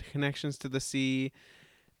connections to the sea,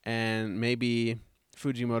 and maybe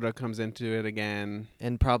Fujimoto comes into it again.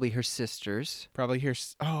 And probably her sisters. Probably her.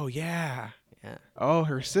 Oh yeah. Yeah. Oh,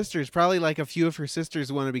 her sisters. Probably like a few of her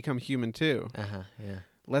sisters want to become human too. Uh-huh. Yeah.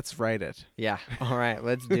 Let's write it. Yeah. All right,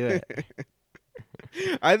 let's do it.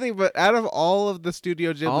 I think, but out of all of the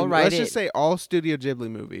Studio Ghibli, I'll write let's it. just say all Studio Ghibli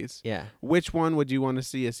movies, Yeah. which one would you want to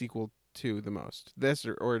see a sequel to the most? This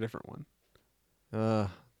or a different one?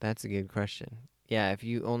 That's a good question. Yeah, if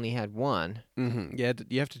you only had one. Mm-hmm. Yeah,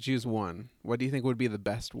 you have to choose one. What do you think would be the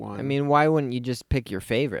best one? I mean, why wouldn't you just pick your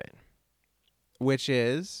favorite? which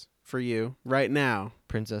is for you right now,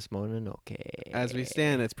 Princess Mononoke. as we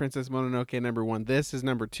stand. It's Princess Mononoke number 1. This is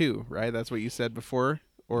number 2, right? That's what you said before,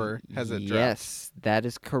 or has it dropped? Yes, that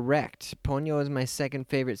is correct. Ponyo is my second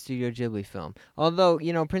favorite Studio Ghibli film. Although,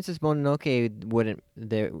 Princess Mononoke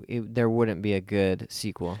there wouldn't be a good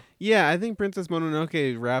sequel. Yeah, I think Princess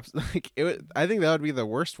Mononoke wraps I think that would be the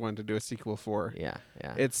worst one to do a sequel for. Yeah,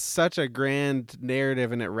 yeah. It's such a grand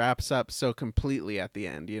narrative, and it wraps up so completely at the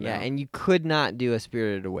end. Yeah, and you could not do a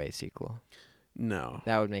Spirited Away sequel. No.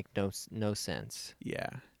 That would make no sense. Yeah.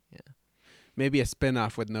 Yeah. Maybe a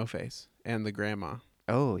spin-off with No Face and the grandma.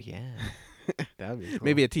 Oh yeah, that would be cool.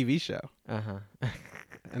 Maybe a TV show. Uh-huh.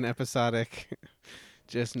 An episodic,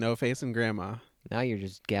 just No Face and grandma, Now you're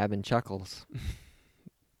just gabbing chuckles.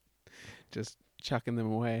 just chucking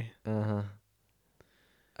them away. Uh-huh.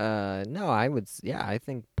 No, I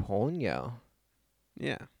think Ponyo.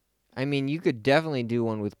 Yeah. I mean, you could definitely do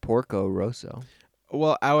one with Porco Rosso.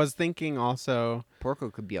 Well, I was thinking also, Porco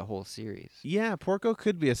could be a whole series. yeah, Porco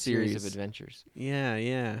could be a Series series. of adventures. Yeah,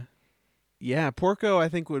 yeah. Yeah, Porco I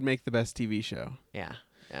think would make the best TV show. Yeah,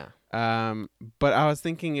 yeah. But I was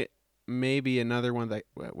thinking maybe another one that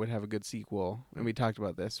would have a good sequel, and we talked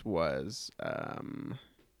about this, was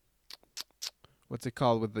what's it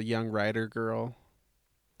called with the young writer girl?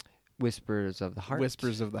 Whispers of the Heart.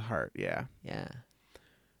 Whispers of the Heart, yeah. Yeah.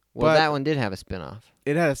 Well, But- that one did have a spin-off.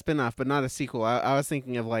 It had a spin-off, but not a sequel. I was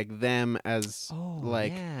thinking of like them as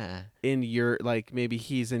like yeah. in Europe, like maybe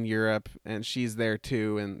he's in Europe and she's there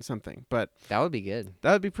too, and something. But That would be good.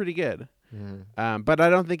 that would be pretty good. But I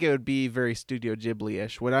don't think it would be very Studio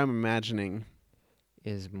Ghibli-ish. What I'm imagining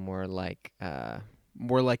Is more like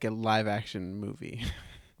more like a live-action movie,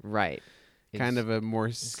 right. kind of a more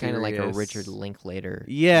It's serious. kind of like a Richard Linklater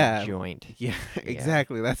Yeah. joint. Yeah,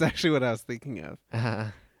 exactly. That's actually what I was thinking of.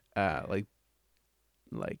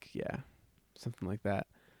 Like yeah, something like that.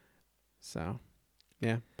 So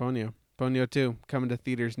Yeah, Ponyo. Ponyo 2 coming to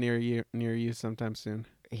theaters near you sometime soon.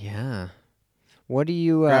 Yeah. What do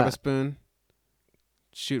you Grab a spoon,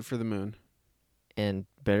 shoot for the moon. and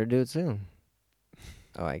better do it soon.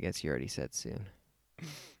 Oh, I guess you already said soon.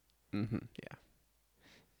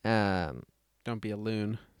 Yeah. Um Don't be a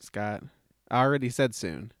loon, Scott. I already said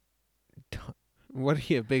soon. What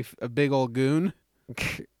are you, a big old goon?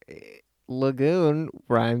 Lagoon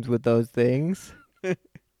rhymes with those things.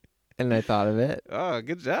 And I thought of it. Oh,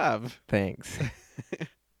 good job. Thanks.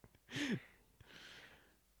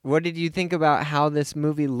 What did you think about how this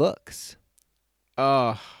movie looks?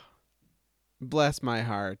 Oh, bless my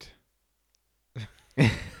heart.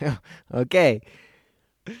 Okay.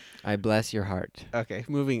 I bless your heart. Okay,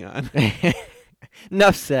 moving on.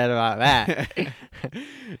 Enough said about that.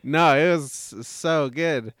 No, it was so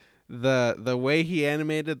good. The way he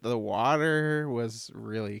animated the water was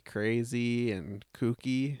really crazy and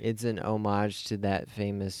kooky. It's an homage to that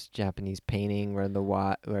famous Japanese painting where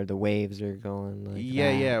the waves are going like that.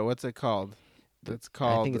 Yeah. What's it called? It's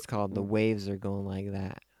called. I think it's called The Waves Are Going Like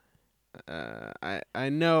That. I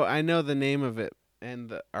know the name of it and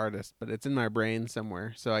the artist, but it's in my brain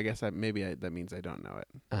somewhere. So I guess that means I don't know it.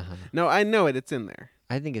 Uh-huh. No, I know it. It's in there.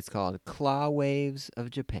 I think it's called Claw Waves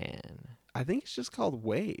of Japan. I think it's just called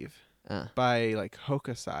Wave Uh. by like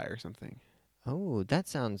Hokusai or something. Oh, that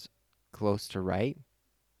sounds close to right.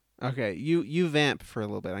 Okay, you vamp for a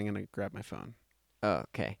little bit. I'm gonna grab my phone. Oh,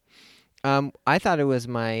 okay. I thought it was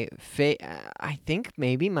I think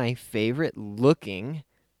maybe my favorite looking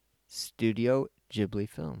Studio Ghibli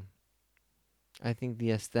film. I think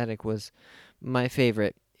the aesthetic was my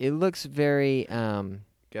favorite. It looks very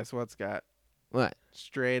Guess what, Scott? what?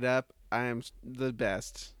 Straight up, I am the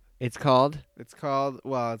best. It's called? It's called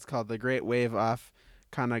The Great Wave Off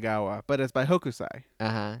Kanagawa, but it's by Hokusai.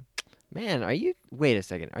 Uh-huh. Man, wait a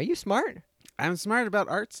second. Are you smart? I'm smart about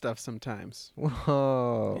art stuff sometimes.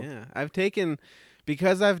 Whoa. Yeah,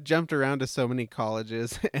 because I've jumped around to so many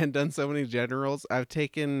colleges and done so many generals, I've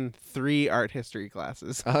taken 3 art history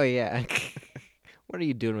classes. Oh yeah. What are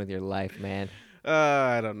you doing with your life, man?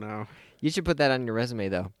 I don't know. You should put that on your resume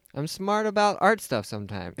though. I'm smart about art stuff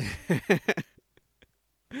sometimes.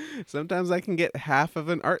 Sometimes I can get half of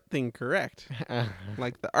an art thing correct.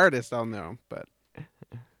 Like the artist I'll know, but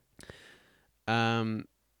I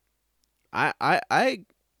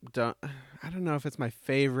don't know if it's my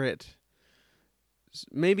favorite.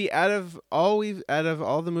 Maybe out of all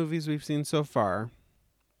the movies we've seen so far,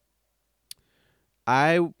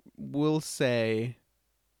 I will say,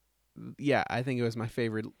 yeah, I think it was my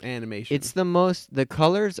favorite animation. The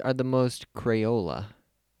colors are the most Crayola.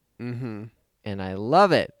 Mm-hmm. And I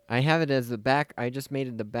love it. I have it as I just made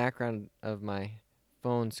it the background of my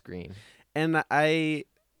phone screen. And I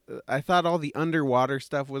thought all the underwater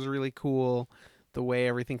stuff was really cool. The way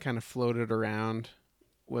everything kind of floated around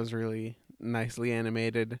was really nicely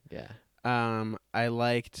animated. Yeah. I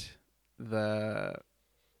liked the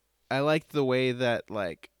way that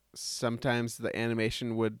like sometimes the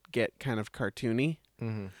animation would get kind of cartoony.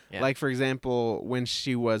 Mm-hmm. Yeah. Like for example, when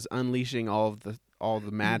she was unleashing all the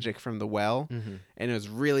magic from the well, mm-hmm. and it was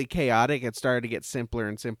really chaotic, it started to get simpler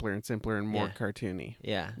and simpler and simpler and more cartoony.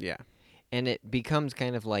 Yeah. Yeah. And it becomes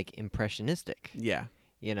kind of like impressionistic. Yeah.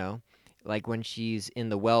 You know, like when she's in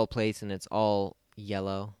the well place and it's all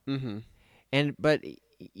yellow. Mm-hmm. But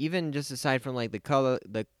even just aside from like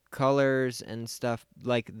the colors and stuff,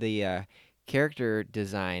 like the character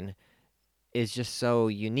design is just so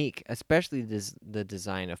unique, especially the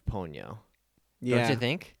design of Ponyo. Yeah. Don't you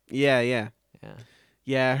think? Yeah. Yeah.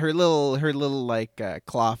 Yeah. Her little like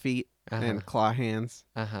claw feet Uh-huh. and claw hands.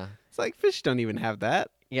 Uh-huh. It's like fish don't even have that.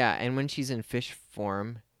 Yeah, and when she's in fish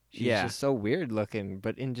form, she's Yeah. just so weird looking,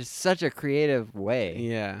 but in just such a creative way.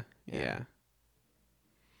 Yeah.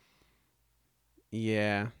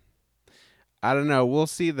 I don't know. We'll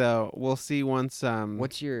see though. We'll see once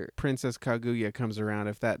What's your Princess Kaguya comes around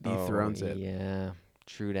if that dethrones it. Yeah,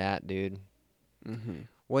 true that, dude. Mm-hmm.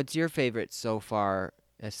 What's your favorite so far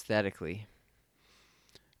aesthetically?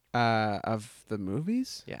 Of the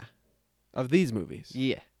movies? Yeah. Of these movies?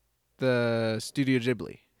 Yeah. The Studio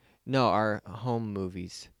Ghibli. No, our home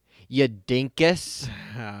movies. You dinkus.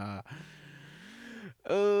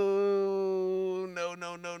 Oh,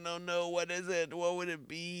 no. What is it? What would it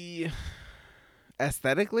be?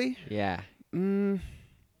 Aesthetically? Yeah.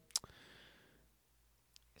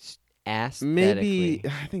 Aesthetically. Maybe,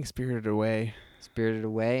 I think Spirited Away. Spirited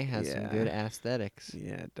Away has some good aesthetics.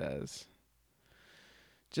 Yeah, it does.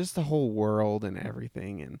 Just the whole world and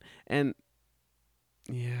everything. And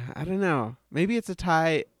Yeah, I don't know. Maybe it's a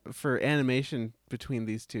tie for animation between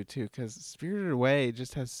these two too, because Spirited Away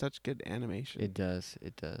just has such good animation. It does.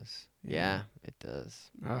 It does. Yeah. Yeah, it does.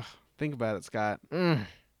 Ugh. Think about it, Scott. Mm.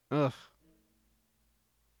 Ugh.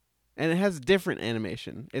 And it has different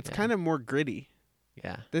animation. It's Yeah. kind of more gritty.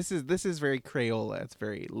 Yeah. This is very Crayola. It's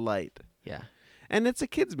very light. Yeah. And it's a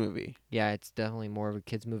kids movie. Yeah, it's definitely more of a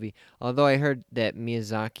kids movie. Although I heard that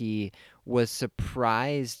Miyazaki was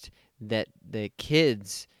surprised that the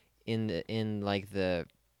kids in like the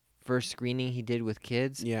first screening he did with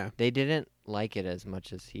kids, Yeah. they didn't like it as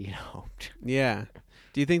much as he hoped. Yeah.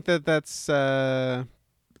 Do you think that that's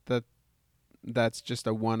just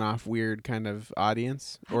a one-off weird kind of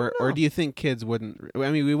audience, I don't or know. do you think kids wouldn't?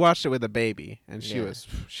 I mean, we watched it with a baby, and Yeah.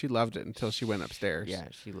 she loved it until she went upstairs. Yeah,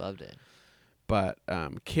 she loved it. But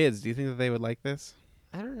kids, do you think that they would like this?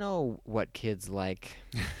 I don't know what kids like.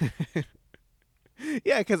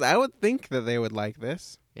 Yeah, because I would think that they would like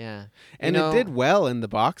this, Yeah. and it did well in the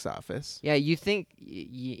box office. Yeah, you think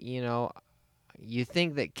you know, you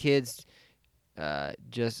think that kids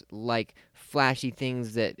just like flashy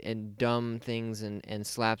things that and dumb things and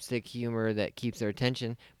slapstick humor that keeps their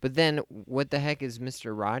attention. But then what the heck is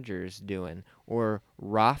Mr. Rogers doing? Or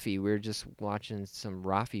Rafi? We're just watching some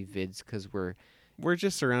Rafi vids because We're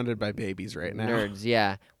just surrounded by babies right now. nerds.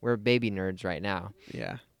 Yeah, we're baby nerds right now.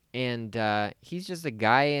 Yeah, And he's just a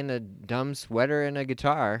guy in a dumb sweater and a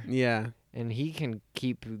guitar. yeah. And he can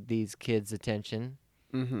keep these kids' attention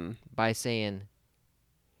Mm-hmm. by saying,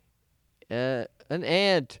 an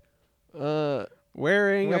ant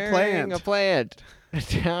Wearing a plant. a plant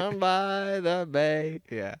down by the bay.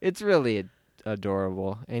 Yeah. It's really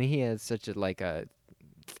adorable, and he has such a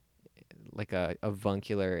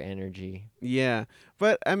avuncular energy. Yeah,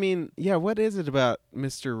 but I mean, yeah, what is it about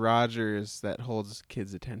Mr. Rogers that holds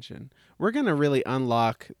kids' attention? We're gonna really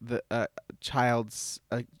unlock the child's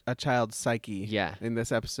a child's psyche Yeah, in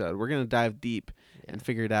this episode. We're gonna dive deep Yeah. and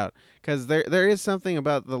figure it out because there is something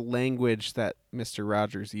about the language that Mr.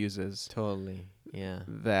 Rogers uses totally. Yeah,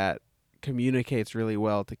 that communicates really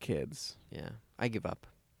well to kids. yeah. I give up.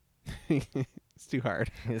 It's too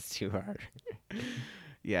hard. It's too hard.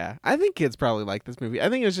 Yeah, I think kids probably like this movie. I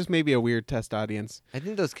think it was just maybe a weird test audience. I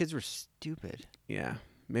think those kids were stupid. Yeah,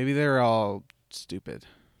 maybe they're all stupid.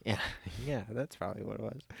 Yeah, yeah. That's probably what it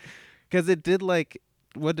was. Because it did like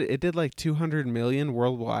it did like 200 million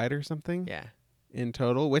worldwide or something Yeah, in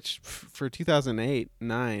total, which for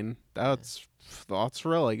 2008-9, that's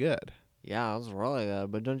really good. yeah. I was really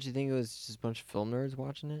good, but don't you think it was just a bunch of film nerds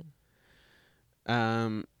watching it?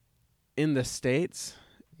 In the States,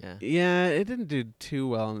 Yeah. yeah, it didn't do too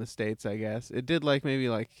well in the States. I guess it did like maybe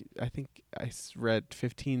like I think read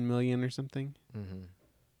 15 million or something, Mm-hmm.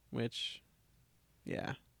 which,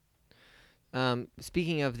 yeah,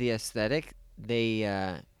 Speaking of the aesthetic, they,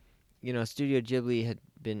 Studio Ghibli had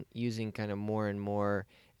been using kind of more and more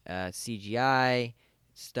CGI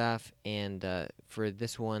stuff, and for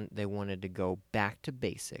this one, they wanted to go back to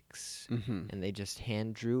basics, mm-hmm. and they just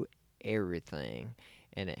hand drew everything,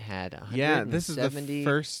 and it had 170. Yeah, this is the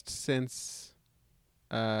first since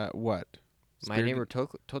what? My Neighbor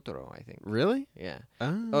Totoro, I think. Really? Yeah.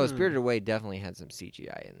 Oh, Oh, Spirited Away definitely had some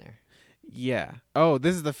CGI in there. Yeah. Oh,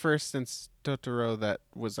 this is the first since Totoro that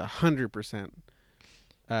was 100%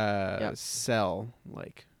 Yep. cell,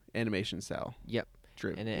 like animation cell. Yep.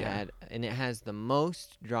 True. And it has the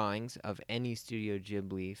most drawings of any Studio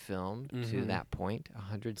Ghibli film to Mhm. that point,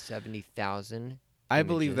 170,000. I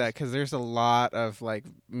believe that images. because there's a lot of like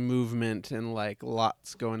movement and like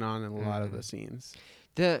lots going on in a lot of the Mhm. scenes.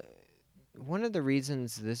 One of the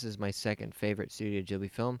reasons this is my second favorite Studio Ghibli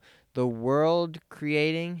film, the world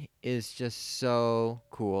creating is just so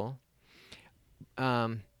cool.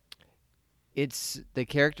 It's the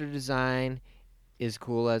character design is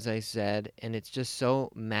cool, as I said, and it's just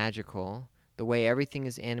so magical. The way everything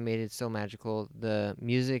is animated is so magical. The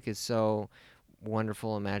music is so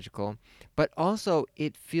wonderful and magical, but also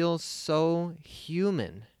it feels so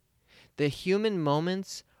human. The human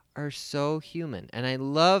moments are so human, and I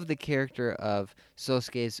love the character of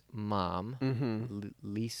Sosuke's mom, Mm-hmm.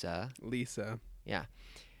 Lisa, Lisa,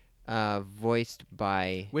 voiced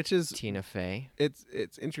by which is Tina Fey.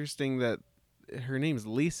 it's interesting that her name's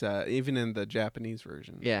Lisa even in the Japanese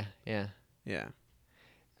version. Yeah, yeah. Yeah.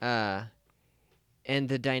 And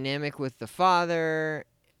the dynamic with the father,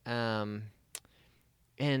 and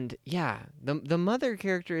yeah, the mother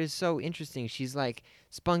character is so interesting. She's like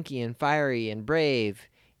spunky and fiery and brave,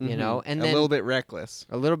 you know, Mhm. and a then little bit reckless.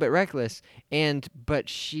 a little bit reckless, but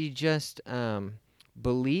she just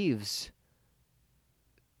believes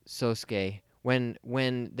Sosuke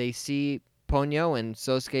when they see Ponyo and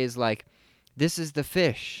Sosuke is like, this is the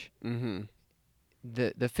fish. Mm-hmm.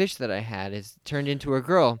 The fish that I had is turned into a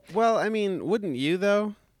girl. Well, I mean, wouldn't you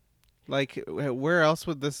though? Like, where else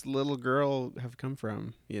would this little girl have come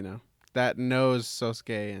from? That knows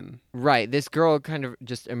Sosuke and Right, this girl kind of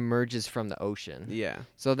just emerges from the ocean. yeah,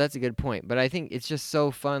 So that's a good point. But I think it's just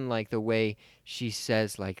so fun, like the way she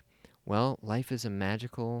says, like, well, life is a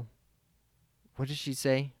magical. What does she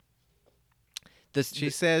say? she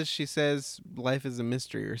says life is a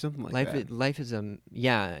mystery or something like life. that. Life is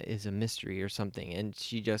a mystery or something, and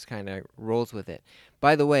she just kind of rolls with it.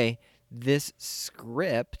 By the way, this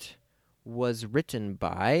script was written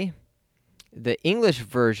by. The English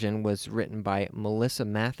version was written by Melissa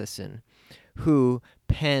Matheson, who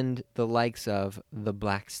penned the likes of The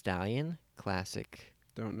Black Stallion, classic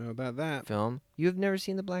Don't know about that. film. You have never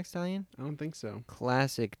seen The Black Stallion? I don't think so.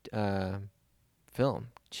 Classic film,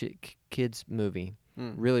 kids movie.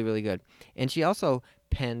 Mm. Really, really good. And she also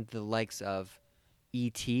penned the likes of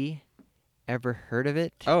E.T. Ever heard of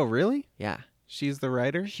it? Oh, really? Yeah. She's the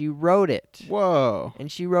writer? She wrote it. Whoa.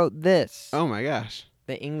 And she wrote this. Oh my gosh.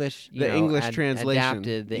 The English, English translation.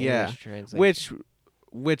 Adapted the Yeah. English translation.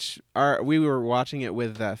 Which we were watching it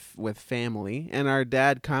with family, and our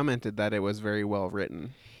dad commented that it was very well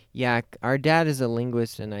written. Yeah, our dad is a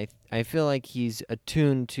linguist, and I feel like he's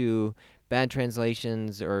attuned to bad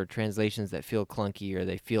translations or translations that feel clunky, or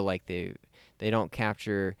they feel like they don't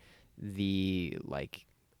capture the like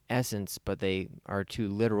essence, but they are too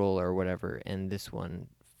literal or whatever. And this one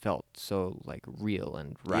felt so like real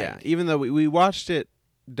and right. Yeah, even though we watched it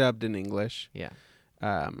dubbed in English. Yeah.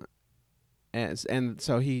 And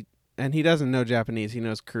so he doesn't know Japanese, he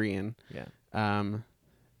knows Korean. Yeah.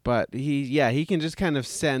 But he can just kind of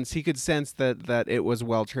sense that it was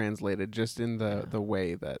well translated just in the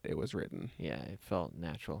way that it was written. Yeah, it felt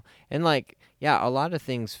natural. And like, yeah, a lot of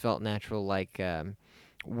things felt natural, like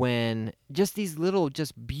when just these little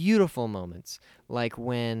just beautiful moments, like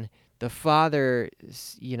when the father,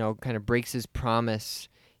 kind of breaks his promise.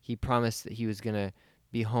 He promised that he was going to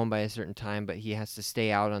be home by a certain time, but he has to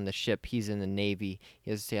stay out on the ship. He's in the Navy.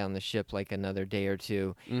 He has to stay on the ship like another day or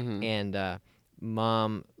two. Mm-hmm. And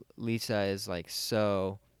Mom Lisa is like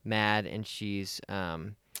so mad, and she's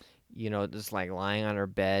just like lying on her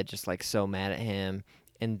bed, just like so mad at him.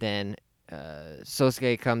 And then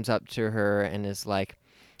Sosuke comes up to her and is like,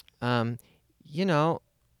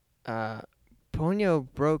 Ponyo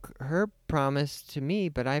broke her promise to me,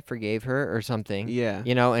 but I forgave her or something. Yeah.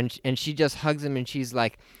 And she just hugs him and she's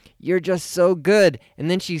like, "You're just so good." And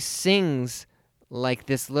then she sings like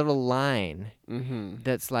this little line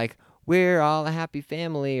that's like, "We're all a happy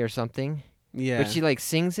family" or something. Yeah. But she like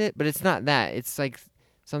sings it, but it's not that. It's like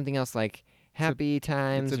something else, like happy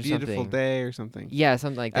times. It's a or beautiful something. day or something. Yeah,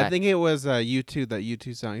 something like that. I think it was U2, that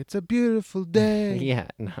U2 song. It's a beautiful day. Yeah.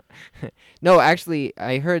 No. No, actually,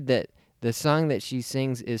 I heard that the song that she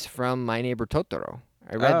sings is from My Neighbor Totoro.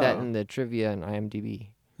 I read that in the trivia on IMDb.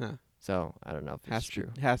 Huh. So I don't know if it's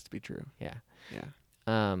true. Has to be true. Yeah.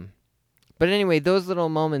 Yeah. But anyway, those little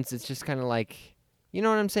moments, it's just kind of like, you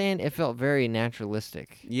know what I'm saying? It felt very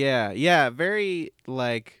naturalistic. Yeah. Yeah. Very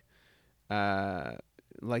like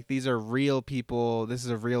these are real people. This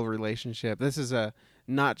is a real relationship. This is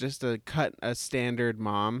not just a standard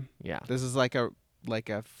mom. Yeah. This is like a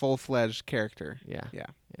full-fledged character. Yeah. Yeah.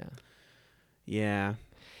 Yeah. Yeah.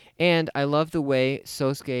 And I love the way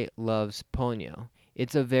Sosuke loves Ponyo.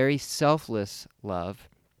 It's a very selfless love.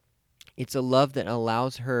 It's a love that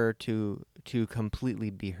allows her to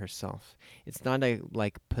completely be herself. It's not a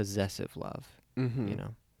like possessive love, Mm-hmm.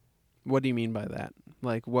 What do you mean by that?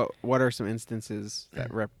 Like what are some instances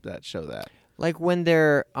that show that? Like when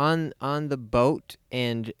they're on the boat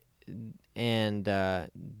and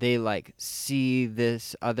they like see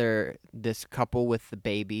this couple with the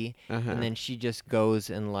baby, and then she just goes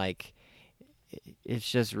and like it's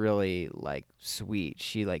just really like sweet.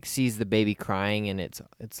 She like sees the baby crying, and it's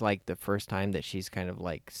like the first time that she's kind of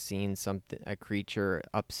like seen a creature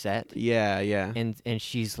upset. Yeah, yeah. And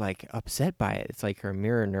she's like upset by it. It's like her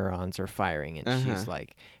mirror neurons are firing, and she's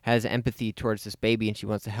like has empathy towards this baby, and she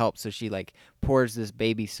wants to help. So she like pours this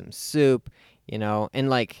baby some soup, and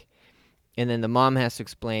like. And then the mom has to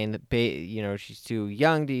explain that she's too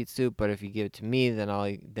young to eat soup, but if you give it to me,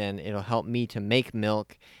 then it'll help me to make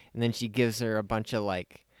milk. And then she gives her a bunch of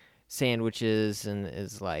like sandwiches and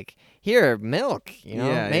is like, here, milk,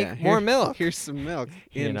 make more milk. Here's some milk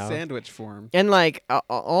You in know? sandwich form. And like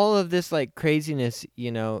all of this like craziness,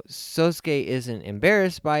 Sosuke isn't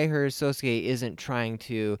embarrassed by her. Sosuke isn't trying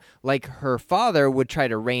to, like her father would try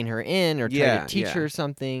to rein her in or try to teach her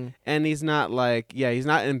something. And he's not he's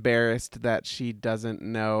not embarrassed that she doesn't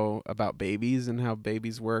know about babies and how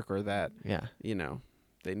babies work, or that,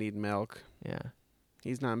 they need milk. Yeah.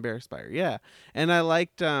 He's not embarrassed by her. Yeah. And I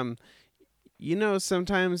liked,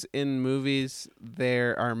 sometimes in movies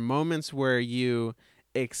there are moments where you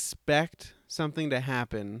expect something to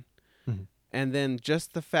happen, Mm-hmm. and then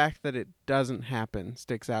just the fact that it doesn't happen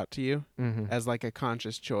sticks out to you as like a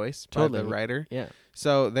conscious choice by the writer. Yeah.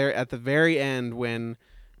 So there at the very end, when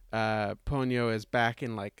Ponyo is back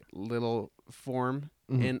in like little form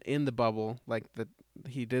in the bubble, like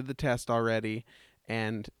he did the test already,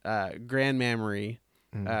 and Grandmemory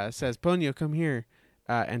says, Ponyo, come here.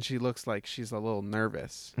 And she looks like she's a little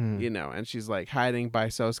nervous, and she's like hiding by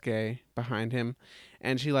Sosuke behind him.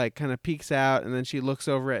 And she like kind of peeks out, and then she looks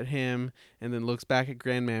over at him, and then looks back at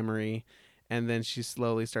Grandmemory, and then she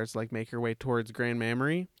slowly starts like make her way towards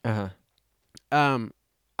Grandmemory.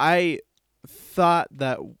 I thought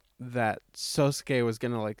that Sosuke was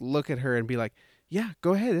gonna like look at her and be like, yeah,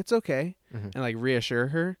 go ahead, it's okay, and like reassure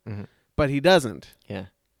her, but he doesn't. Yeah.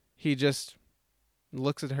 He just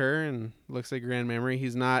looks at her and looks at Grandmemory.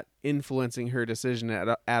 He's not influencing her decision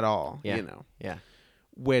at all. Yeah. Yeah.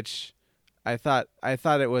 Which I thought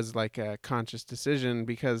it was like a conscious decision,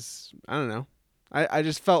 because I don't know. I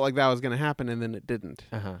just felt like that was going to happen, and then it didn't.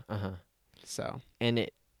 So. And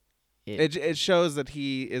it shows that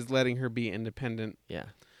he is letting her be independent. Yeah.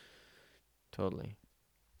 Totally.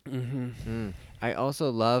 I also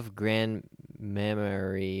love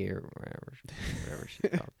Grandmemory, or whatever she's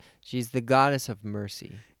called. She's the goddess of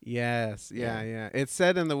mercy. Yes. Yeah. It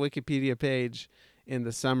said in the Wikipedia page in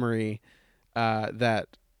the summary that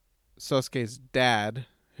Sosuke's dad,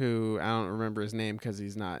 who I don't remember his name because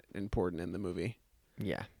he's not important in the movie.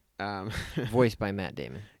 Yeah. Voiced by Matt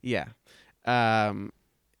Damon. Yeah.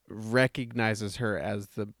 Recognizes her as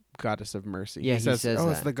the goddess of mercy. Yeah, he says "Oh,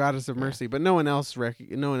 that. It's the goddess of mercy," but no one else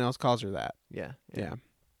calls her that. Yeah. Yeah.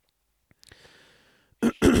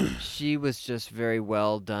 She was just very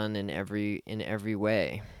well done in every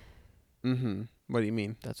way. What do you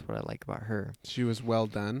mean? That's what I like about her. She was well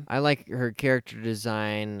done. I like her character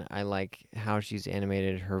design. I like how she's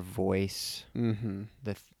animated, her voice,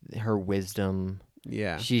 her wisdom.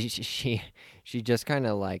 Yeah. She just kind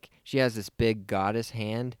of like, she has this big goddess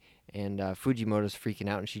hand, and Fujimoto's freaking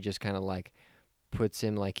out, and she just kind of like puts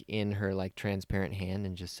him like in her like transparent hand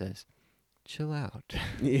and just says, chill out.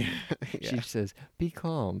 Yeah. She says, be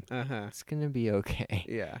calm. It's gonna be okay.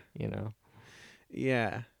 Yeah.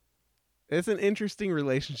 Yeah. It's an interesting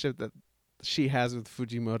relationship that she has with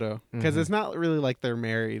Fujimoto, because it's not really like they're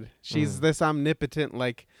married. She's this omnipotent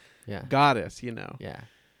like goddess, Yeah.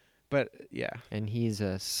 But yeah. And he's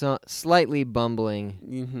a slightly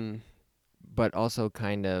bumbling, but also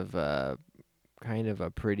kind of a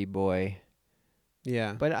pretty boy.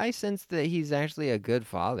 Yeah. But I sense that he's actually a good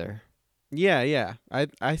father. Yeah.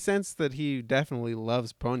 I sense that he definitely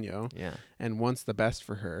loves Ponyo. Yeah. And wants the best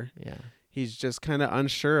for her. Yeah. He's just kind of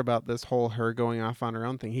unsure about this whole her going off on her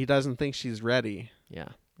own thing. He doesn't think she's ready. Yeah.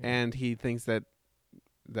 And he thinks that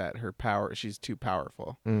her power, she's too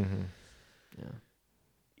powerful. Yeah.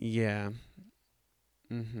 Yeah.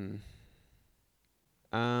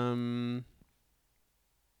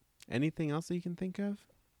 Anything else that you can think of?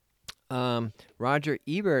 Roger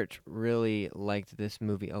Ebert really liked this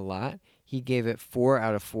movie a lot. He gave it 4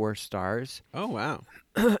 out of 4 stars. Oh, wow.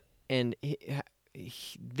 And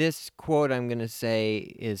this quote I'm going to say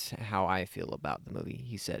is how I feel about the movie.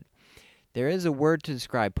 He said, "There is a word to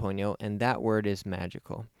describe Ponyo, and that word is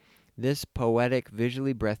magical. This poetic,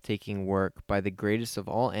 visually breathtaking work by the greatest of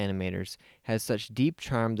all animators has such deep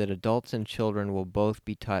charm that adults and children will both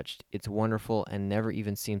be touched. It's wonderful and never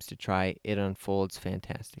even seems to try. It unfolds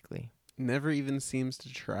fantastically." Never even seems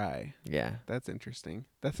to try. Yeah. That's interesting.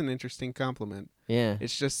 That's an interesting compliment. Yeah.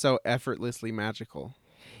 It's just so effortlessly magical.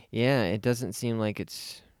 Yeah, it doesn't seem like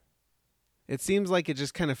it's... It seems like it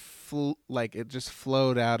just kind of flowed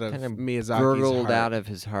out of Miyazaki's gurgled heart. out of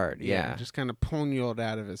his heart. Yeah. Just kind of ponyoed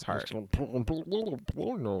out of his heart.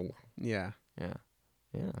 Yeah.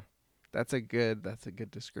 Yeah. That's a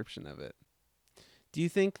good description of it. Do you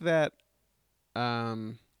think that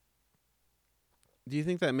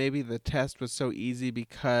maybe the test was so easy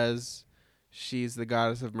because she's the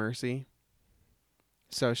goddess of mercy?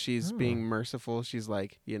 So she's Oh. being merciful. She's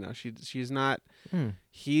like, she's not. Hmm.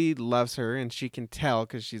 He loves her, and she can tell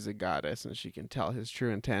because she's a goddess, and she can tell his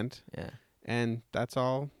true intent. Yeah. And that's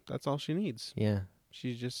all. That's all she needs. Yeah.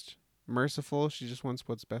 She's just merciful. She just wants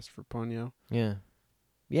what's best for Ponyo. Yeah.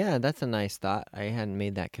 Yeah, that's a nice thought. I hadn't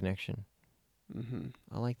made that connection. Mm-hmm.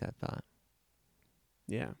 I like that thought.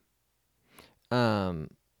 Yeah. In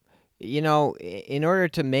order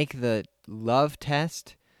to make the love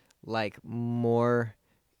test like more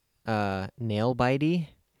nail bitey,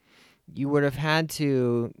 you would have had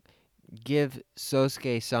to give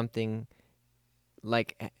Sosuke something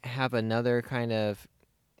like have another kind of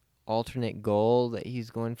alternate goal that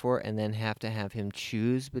he's going for, and then have to have him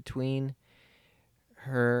choose between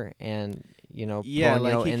her and Yeah,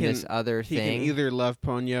 like Ponyo he and can- this other He thing. can either love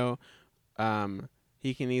Ponyo.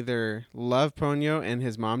 He can either love Ponyo and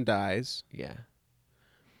his mom dies, Yeah.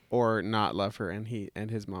 or not love her and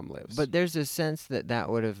his mom lives. But there's a sense that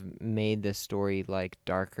would have made the story like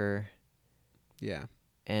darker yeah.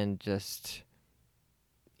 and just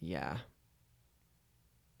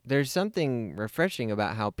there's something refreshing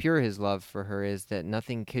about how pure his love for her is, that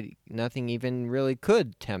nothing even really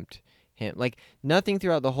could tempt him. Like nothing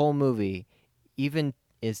throughout the whole movie even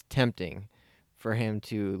is tempting for him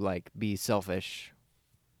to like be selfish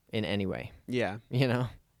in any way, Yeah. Yeah,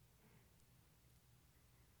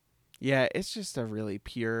 Yeah, it's just a really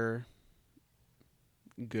pure,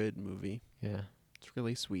 good movie. yeah, It's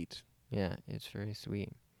really sweet. it's very sweet.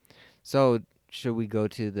 So should we go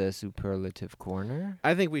to the superlative corner?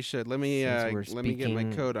 I think we should. Let me Since we're let me get my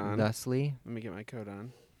speaking coat on. thusly. Let me get my coat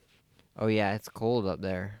on. Oh yeah, it's cold up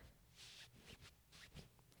there.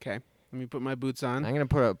 Okay. Let me put my boots on. I'm gonna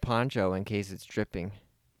put a poncho in case it's dripping.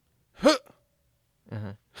 Huh!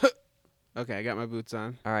 Uh-huh. Okay, I got my boots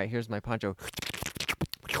on. All right, here's my poncho.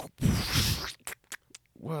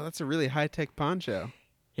 Whoa, that's a really high-tech poncho.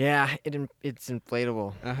 Yeah, it's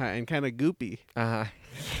inflatable. And kind of goopy.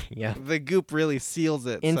 Yeah. The goop really seals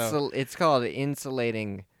it. It's called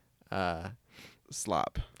insulating.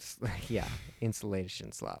 Slop. Yeah,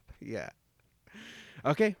 insulation slop. Yeah.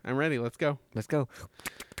 Okay, I'm ready. Let's go. Let's go.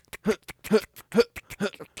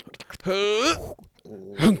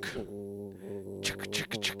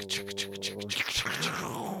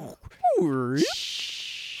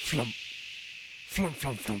 Flum. Flum,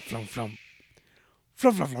 flum, flum, flum, flum.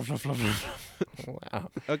 Flum, flum, flum, flum, flum, flum.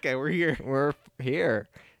 Wow, Okay, we're here. we're here.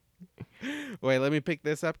 Wait, let me pick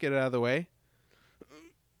this up, get it out of the way.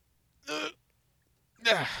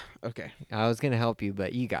 Okay. I was gonna help you,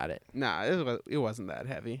 but you got it. Nah, it wasn't that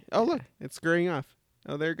heavy. Oh, look, it's scurrying off.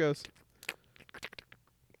 Oh, there it goes.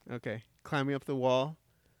 Okay, climbing up the wall.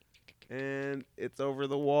 And it's over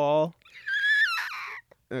the wall.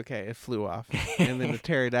 Okay, it flew off. And then the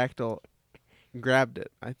pterodactyl grabbed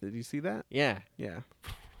it. Did you see that? Yeah, Yeah.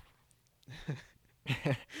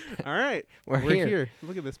 All right. we're We're here.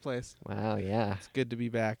 Look at this place. Wow, yeah. It's good to be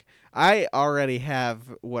back. I already have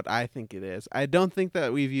what I think it is. I don't think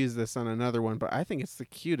that we've used this on another one, but I think it's the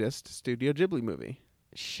cutest Studio Ghibli movie.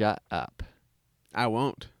 Shut up. I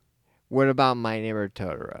won't. What about My Neighbor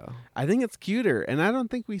Totoro? I think it's cuter, and I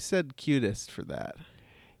don't think we said cutest for that.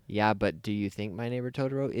 Yeah, but do you think My Neighbor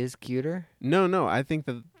Totoro is cuter? No, I think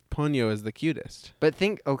that Ponyo is the cutest. But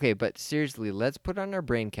but seriously, let's put on our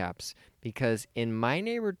brain caps, because in My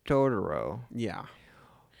Neighbor Totoro, Yeah.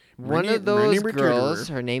 one My of those Neighbor girls,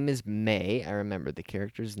 Totoro. her name is May. I remember the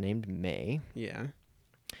character's named May. Yeah.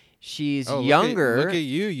 She's Oh, younger. Look at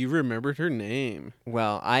you. You remembered her name.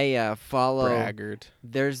 Well, I follow. Braggart.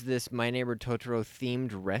 There's this My Neighbor Totoro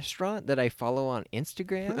themed restaurant that I follow on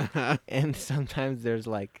Instagram, and sometimes there's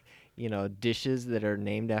like, dishes that are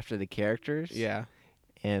named after the characters. Yeah.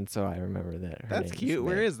 And so I remember that. That's cute.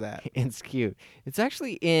 Where is that? It's cute. It's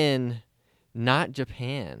actually in not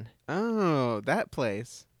Japan. Oh, that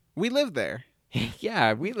place. We live there.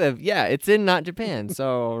 Yeah, it's in not Japan,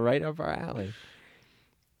 so right up our alley.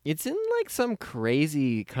 It's in like some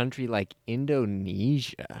crazy country like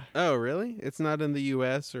Indonesia. Oh, really? It's not in the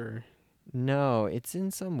U.S. or No, it's in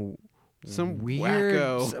some weird,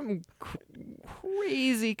 wacko. some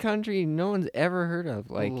crazy country no one's ever heard of.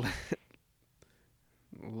 Like,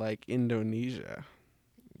 like Indonesia.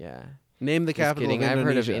 yeah. Name the Just capital kidding. of I've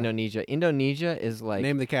Indonesia. heard of Indonesia. Indonesia is like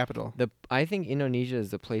Name the capital. I think Indonesia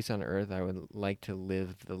is the place on earth I would like to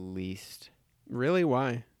live the least. Really?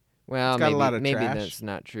 Why? Well, It's got a lot of maybe trash. that's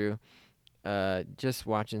not true. Just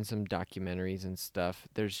watching some documentaries and stuff.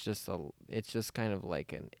 It's just kind of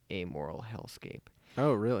like an amoral hellscape.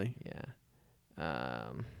 Oh, really? Yeah.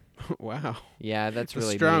 Wow. Yeah, that's That's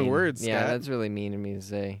really strong mean. words, Yeah, Scott. that's really mean of me to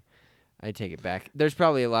say. I take it back. There's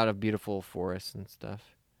probably a lot of beautiful forests and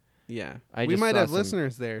stuff. Yeah. I We just might saw have some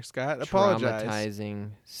listeners there, Scott. Apologize.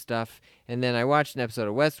 traumatizing stuff. And then I watched an episode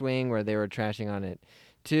of West Wing where they were trashing on it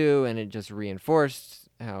too, and it just reinforced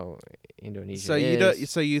how Indonesia So is.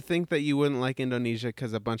 So you think that you wouldn't like Indonesia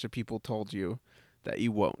because a bunch of people told you that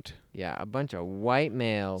you won't? Yeah, a bunch of white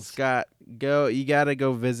males. Scott, go. You gotta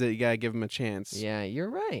go visit. You gotta give them a chance. Yeah, you're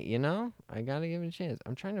right. I gotta give it a chance.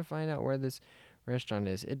 I'm trying to find out where this restaurant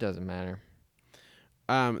is. It doesn't matter.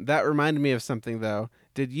 That reminded me of something though.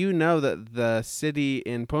 Did you know that the city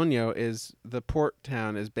in Ponyo is the port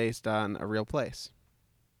town is based on a real place?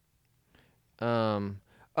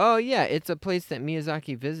 Oh yeah, it's a place that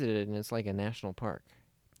Miyazaki visited, and it's like a national park.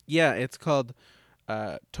 Yeah, it's called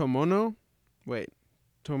Tomono. Wait,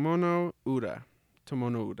 Tomono Ura.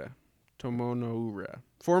 Tomono Ura. Tomono Ura.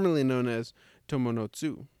 Formerly known as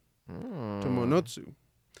Tomonotsu. Tomonotsu.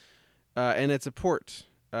 And it's a port.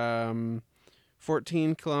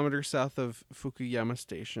 14 kilometers south of Fukuyama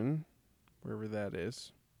Station, wherever that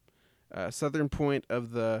is. Southern point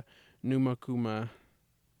of the Numakuma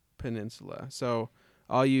Peninsula. So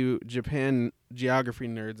all you Japan geography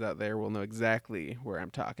nerds out there will know exactly where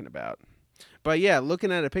I'm talking about. But yeah,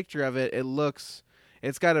 looking at a picture of it,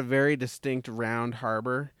 it's got a very distinct round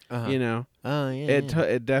harbor. Uh-huh. You know, Oh yeah.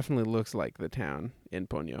 it definitely looks like the town in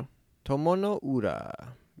Ponyo. Tomono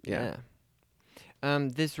Ura. Yeah.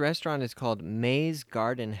 This restaurant is called May's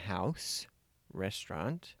Garden House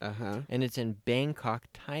Restaurant, and it's in Bangkok,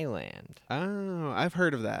 Thailand. Oh, I've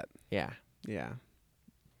heard of that. Yeah. Yeah.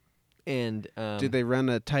 And Do they run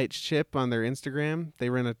a tight ship on their Instagram? They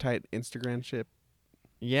run a tight Instagram ship.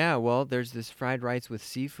 Yeah, well, there's this fried rice with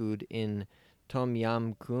seafood in tom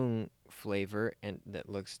yam goong flavor, and that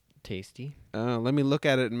looks tasty. Let me look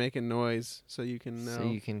at it and make a noise so you can know. So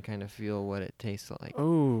you can kind of feel what it tastes like.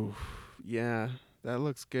 Oh, yeah. That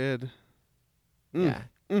looks good. Yeah.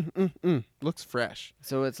 Looks fresh.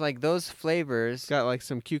 So it's like those flavors. Got like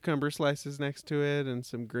some cucumber slices next to it and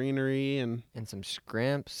some greenery and some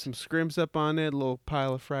scrimps. Some scrimps up on it, a little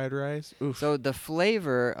pile of fried rice. Oof. So the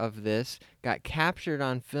flavor of this got captured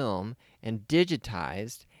on film and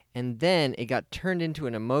digitized, and then it got turned into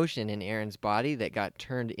an emotion in Aaron's body that got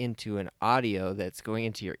turned into an audio that's going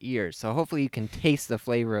into your ears. So hopefully you can taste the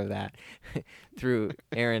flavor of that through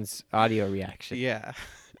Aaron's audio reaction. Yeah.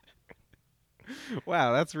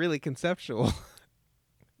 Wow, that's really conceptual.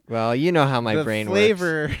 Well, you know how my brain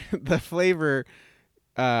works. The flavor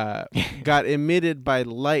got emitted by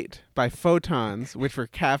light, by photons, which were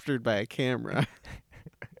captured by a camera.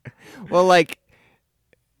 Well, like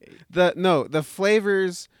the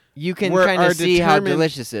flavors you can kind of see how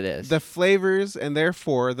delicious it is. The flavors and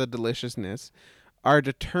therefore the deliciousness are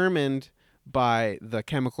determined by the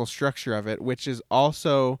chemical structure of it, which is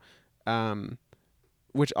also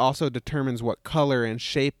determines what color and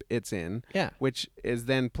shape it's in. Yeah. Which is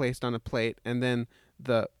then placed on a plate, and then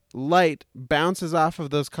the light bounces off of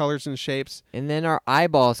those colors and shapes. And then our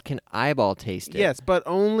eyeballs can eyeball taste it. Yes, but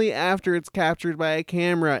only after it's captured by a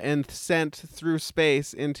camera and sent through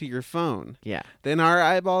space into your phone. Yeah. Then our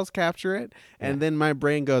eyeballs capture it, and then my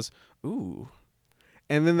brain goes, ooh.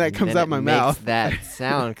 And then that comes out my mouth. Makes that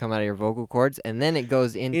sound come out of your vocal cords, and then it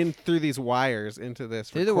goes in through these wires into this.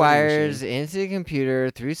 Through the wires, into the computer,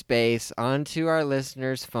 through space, onto our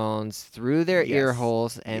listeners' phones, through their ear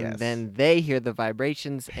holes, and then they hear the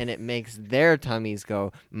vibrations, and it makes their tummies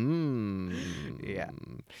go, mmm. Yeah.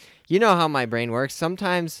 You know how my brain works.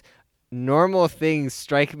 Sometimes normal things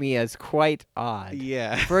strike me as quite odd.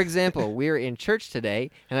 Yeah. For example, we were in church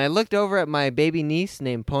today, and I looked over at my baby niece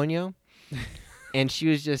named Ponyo. And she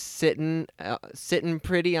was just sitting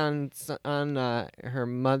pretty on her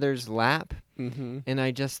mother's lap, and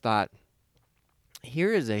I just thought,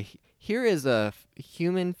 here is a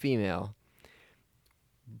human female,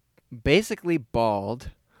 basically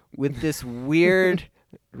bald, with this weird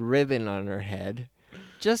ribbon on her head,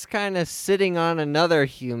 just kind of sitting on another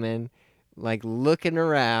human, like looking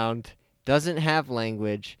around, doesn't have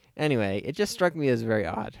language. Anyway, it just struck me as very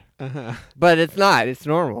odd. But it's not. It's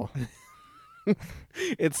normal.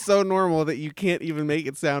 It's so normal that you can't even make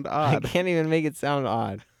it sound odd. I can't even make it sound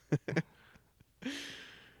odd.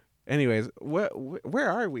 Anyways, where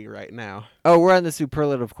are we right now? Oh, we're on the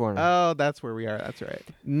superlative corner. Oh, that's where we are. That's right.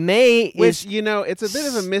 Which, it's a bit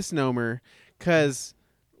of a misnomer, because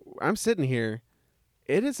I'm sitting here.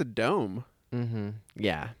 It is a dome. Mm-hmm.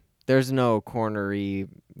 Yeah. There's no cornery.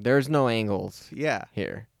 There's no angles. Yeah.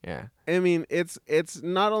 Here. Yeah. I mean, it's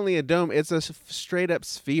not only a dome, it's a straight up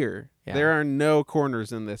sphere. Yeah. There are no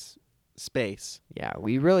corners in this space. Yeah,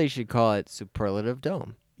 we really should call it superlative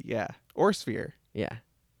dome. Yeah. Or sphere. Yeah.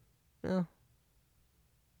 Well.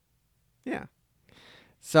 Yeah.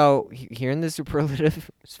 So here in the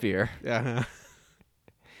superlative sphere, Yeah.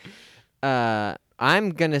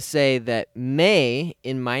 I'm gonna say that May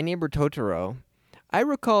in My Neighbor Totoro, I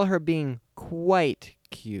recall her being quite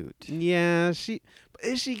cute. Yeah,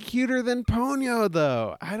 is she cuter than Ponyo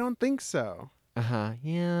though? I don't think so.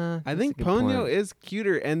 Yeah. I That's a think good Ponyo point. is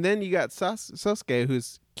cuter, and then you got Sosuke,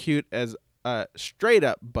 who's cute as a straight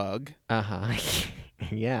up bug.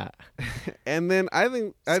 Yeah. And then I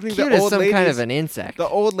think Cute the as old some ladies, kind of an insect. the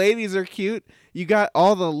old ladies are cute. You got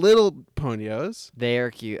all the little Ponyos. They are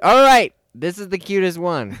cute. All right, this is the cutest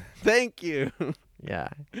one. Thank you. Yeah.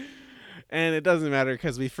 And it doesn't matter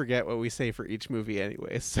because we forget what we say for each movie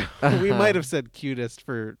anyway. So we might have said cutest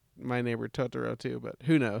for My Neighbor Totoro too, but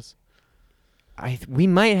who knows? We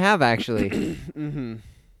might have actually. Mm-hmm.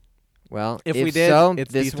 Well, If we did, so,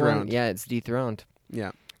 it's this dethroned. one, yeah, it's dethroned.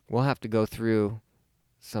 Yeah. We'll have to go through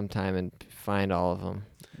sometime and find all of them.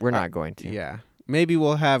 We're not going to. Yeah. Maybe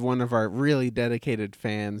we'll have one of our really dedicated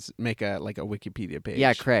fans make a Wikipedia page.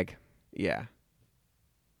 Yeah, Craig. Yeah.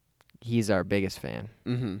 He's our biggest fan.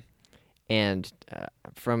 Mm-hmm. And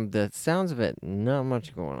from the sounds of it, not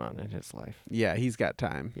much going on in his life. Yeah, he's got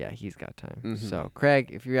time. Yeah, he's got time. Mhm. So, Craig,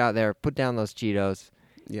 if you're out there, put down those Cheetos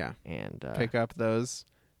Yeah. and Pick up those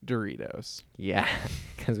Doritos. yeah,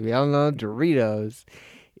 because we all know Doritos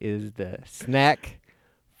is the snack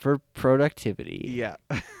for productivity. Yeah.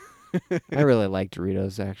 I really like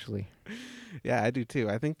Doritos, actually. Yeah, I do too.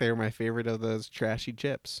 I think they're my favorite of those trashy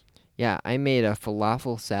chips. Yeah, I made a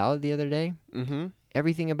falafel salad the other day. Mm-hmm.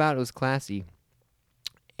 Everything about it was classy.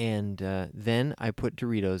 And then I put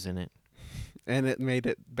Doritos in it. And it made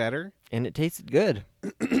it better. And it tasted good.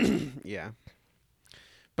 Yeah.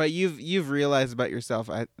 But you've realized about yourself,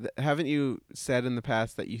 haven't you said in the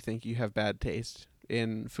past that you think you have bad taste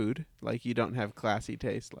in food? Like you don't have classy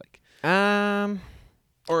taste, like.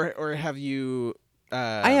 Or have you?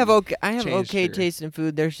 I have okay your- taste in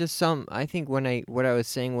food. There's just some. I think what I was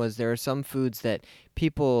saying was there are some foods that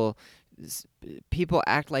people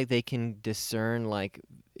act like they can discern like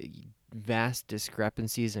vast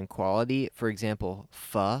discrepancies in quality. For example,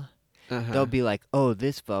 pho. Uh-huh. They'll be like, "Oh,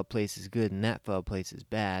 this pho place is good, and that pho place is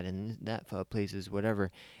bad, and that pho place is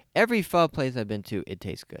whatever." Every pho place I've been to, it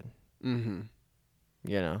tastes good. Mm-hmm.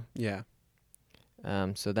 You know. Yeah.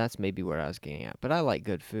 So that's maybe what I was getting at. But I like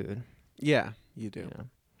good food. Yeah, you do. You know?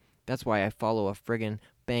 That's why I follow a friggin'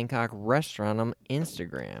 Bangkok restaurant on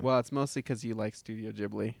Instagram. Well, it's mostly because you like Studio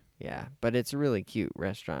Ghibli. Yeah, but it's a really cute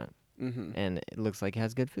restaurant, Mm-hmm. and it looks like it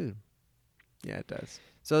has good food. Yeah, it does.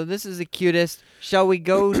 So this is the cutest. Shall we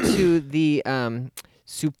go to the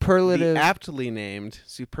superlative? The aptly named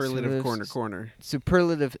Superlative Superlative Corner.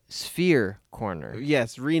 Superlative sphere corner.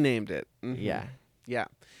 Yes, renamed it. Mhm. Yeah. Yeah.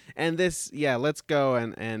 And this, let's go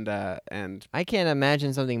and I can't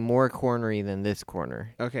imagine something more cornery than this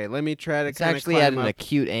corner. okay, let me try to It's kind of actually at climb an up.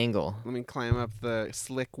 acute angle. Let me climb up the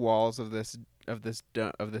slick walls of this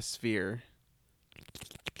sphere.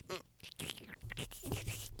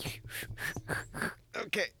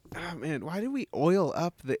 Okay. Oh man, why do we oil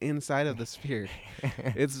up the inside of the sphere?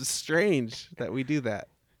 It's strange that we do that,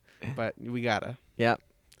 but we gotta. Yep.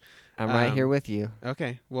 I'm right here Um, with you.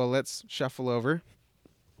 Okay, well let's shuffle over.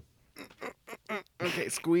 Okay,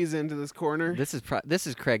 squeeze into this corner. This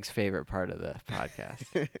is Craig's favorite part of the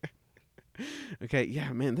podcast. Okay,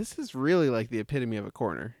 yeah, man, this is really like the epitome of a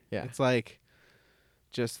corner. Yeah. It's like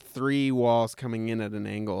just three walls coming in at an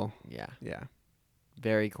angle. Yeah. Yeah.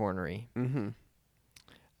 Very cornery. Mm-hmm.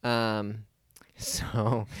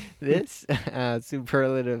 So this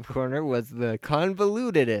superlative corner was the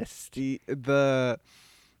convolutedest.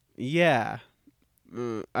 Yeah.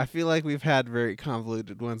 I feel like we've had very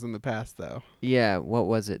convoluted ones in the past, though. Yeah, what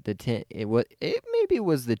was it? It maybe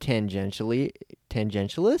was the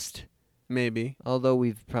tangentialist. Maybe. Although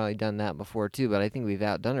we've probably done that before too, but I think we've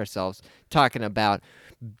outdone ourselves talking about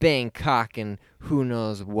Bangkok and who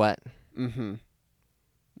knows what. Mm-hmm.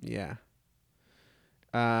 Yeah.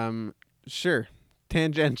 Sure.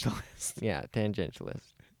 Tangentialist. Yeah,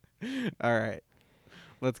 tangentialist. All right.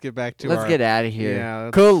 Let's get back to Let's get out of here.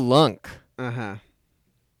 Yeah. Kalunk. Uh-huh.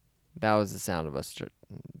 That was the sound of us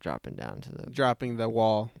dropping down to the. Dropping the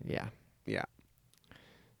wall. Yeah. Yeah.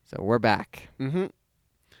 So we're back. Mm-hmm.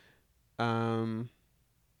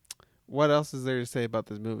 What else is there to say about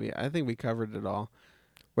this movie? I think we covered it all.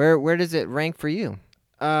 Where does it rank for you?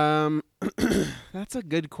 That's a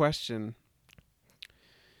good question.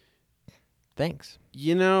 Thanks.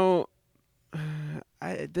 You know,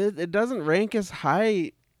 it doesn't rank as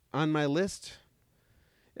high on my list.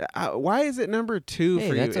 Why is it number 2 Hey,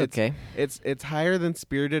 for you? that's okay. It's higher than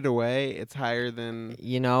Spirited Away. It's higher than.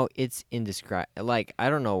 It's indescribable. Like, I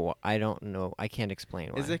don't know. I don't know. I can't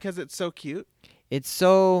explain why. Is it because it's so cute? It's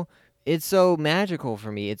so magical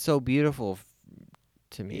for me. It's so beautiful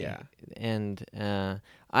to me. Yeah. And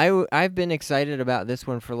I've been excited about this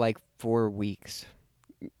one for like 4 weeks.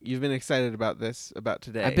 You've been excited about this about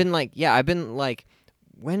today. I've been like,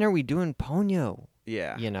 when are we doing Ponyo?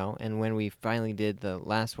 Yeah. And when we finally did the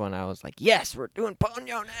last one, I was like, yes, we're doing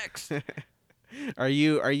Ponyo next. Do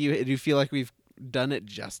you feel like we've done it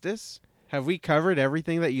justice? Have we covered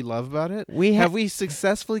everything that you love about it? Have we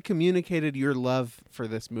successfully communicated your love for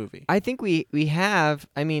this movie? I think we have.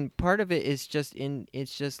 I mean, part of it is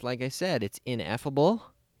it's just like I said, it's ineffable.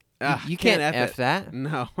 You can't F that.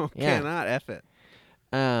 No, Yeah. cannot F it.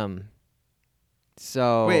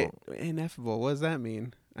 So wait, ineffable. What does that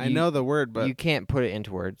mean? I know the word, but you can't put it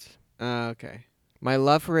into words. Okay. My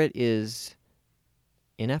love for it is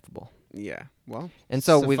ineffable. Yeah. Well, and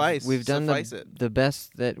so we've done the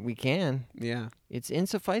best that we can. Yeah. It's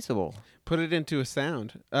insufficeable. Put it into a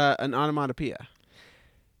sound. An onomatopoeia.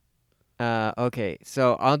 Okay,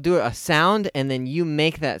 so I'll do a sound, and then you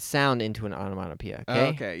make that sound into an onomatopoeia. Okay.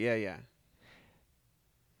 Okay. Yeah.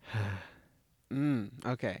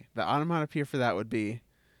 Okay. The onomatopoeia for that would be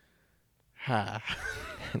ha.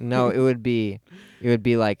 No, it would be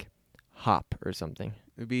like hop or something.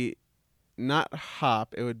 It would be not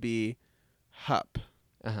hop. It would be hup.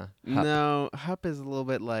 Uh-huh. No, hup is a little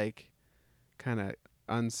bit like kind of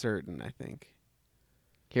uncertain, I think.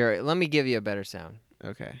 Here, let me give you a better sound.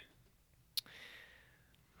 Okay.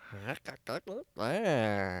 That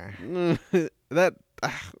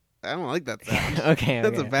I don't like that sound. Okay.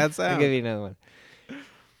 That's a bad sound. I'll give you another one.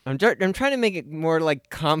 I'm trying to make it more like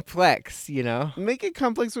complex, Make it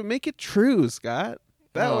complex, but make it true, Scott.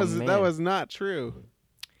 That man. was not true.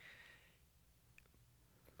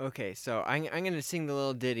 Okay, so I'm gonna sing the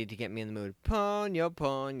little ditty to get me in the mood. Ponyo,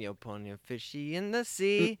 ponyo, ponyo, fishy in the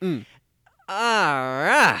sea.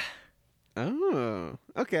 Ah. Oh,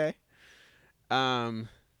 okay.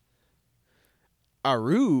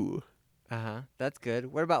 Aru. That's good.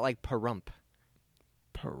 What about like parump?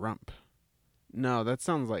 Parump. No, that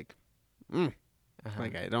sounds like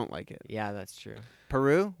like I don't like it. Yeah, that's true.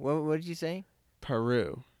 Peru? What did you say?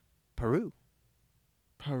 Peru. Peru.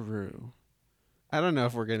 I don't know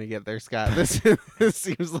if we're gonna get there, Scott. This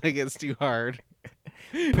seems like it's too hard.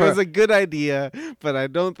 It was a good idea, but I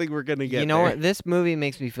don't think we're gonna get there. You know what? This movie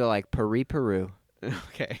makes me feel like Peru.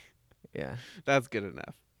 Okay. Yeah. That's good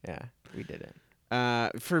enough. Yeah, we did it.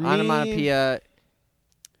 For me, onomatopoeia.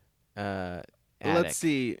 Let's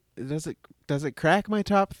see. Does it crack my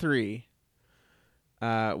top 3?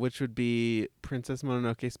 Which would be Princess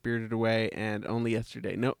Mononoke, Spirited Away, and Only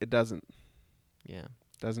Yesterday. No, it doesn't. Yeah.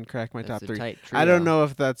 Doesn't crack my top 3. Tight I don't trio. know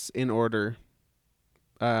if that's in order.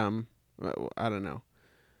 I don't know.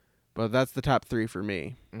 But that's the top 3 for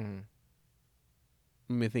me. Mm-hmm.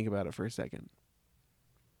 Let me think about it for a second.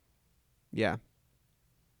 Yeah.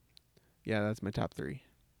 Yeah, that's my top 3.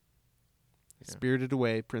 Yeah. Spirited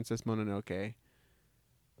Away, Princess Mononoke,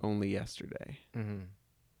 Only Yesterday. Mm-hmm.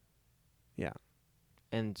 Yeah.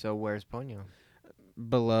 And so where's Ponyo?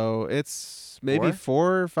 Below, it's maybe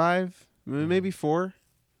 4 or 5, maybe 4.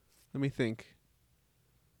 Let me think.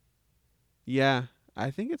 Yeah, I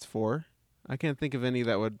think it's 4. I can't think of any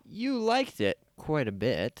that would. You liked it quite a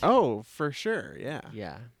bit. Oh, for sure. Yeah.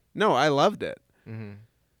 Yeah. No, I loved it. Mm-hmm.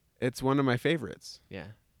 It's one of my favorites. Yeah.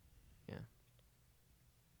 Yeah.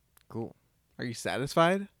 Cool. Are you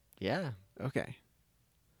satisfied? Yeah. Okay.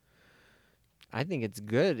 I think it's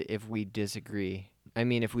good if we disagree. I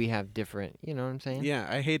mean, if we have different, you know what I'm saying? Yeah,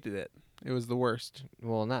 I hated it. It was the worst.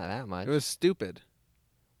 Well, not that much. It was stupid.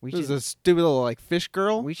 We It was a stupid little like fish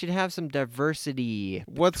girl. We should have some diversity.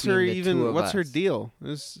 What's between her the even? two of What's her us. deal?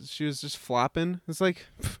 She was just flopping. It's like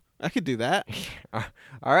I could do that. All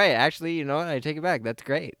right, actually, you know what? I take it back. That's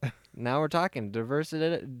great. Now we're talking. Diverse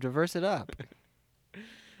it up.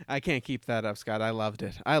 I can't keep that up, Scott. I loved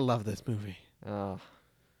it. I love this movie. Oh,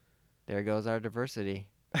 there goes our diversity.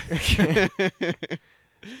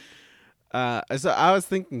 So I was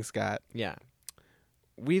thinking, Scott, Yeah.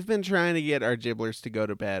 we've been trying to get our Ghiblers to go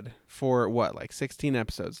to bed for what, like 16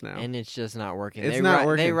 episodes now. And it's just not working. It's not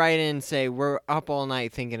working. They write in and say, we're up all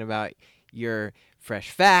night thinking about your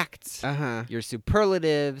fresh facts, your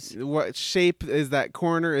superlatives. What shape is that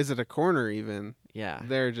corner? Is it a corner even? Yeah.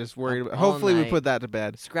 They're just worried Up about. all Hopefully we night. put that to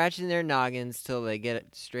bed. Scratching their noggins till they get it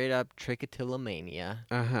straight up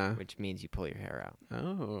trichotillomania, which means you pull your hair out.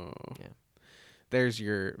 Oh. Yeah. There's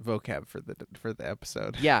your vocab for the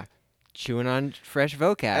episode. Yeah. Chewing on fresh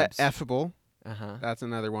vocabs. Effable. Uh-huh. That's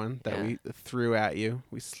another one that Yeah. we threw at you.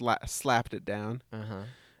 We slapped it down.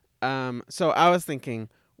 Uh-huh. So I was thinking,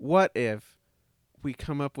 what if we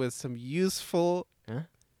come up with some useful Huh?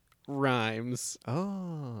 rhymes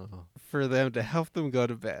Oh. for them to help them go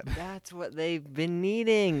to bed? That's what they've been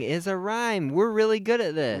needing is a rhyme. We're really good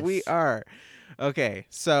at this. We are. Okay,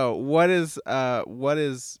 so what is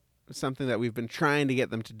something that we've been trying to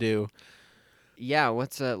get them to do? Yeah,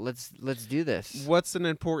 let's do this. What's an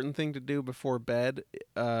important thing to do before bed?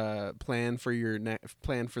 Plan for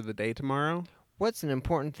the day tomorrow. What's an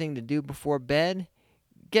important thing to do before bed?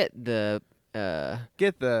 Get the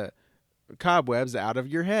cobwebs out of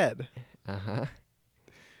your head. Uh-huh.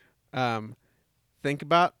 Think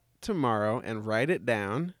about tomorrow and write it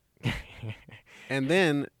down, and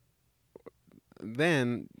then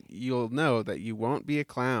you'll know that you won't be a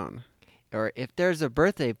clown. Or if there's a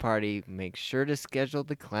birthday party, make sure to schedule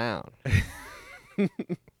the clown. You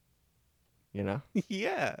know?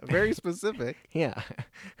 Yeah, very specific. Yeah.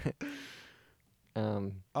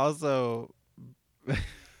 Also, I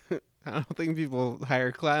don't think people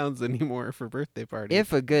hire clowns anymore for birthday parties.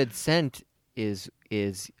 If a good scent is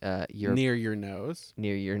near your nose,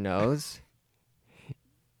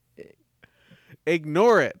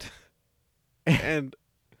 ignore it, and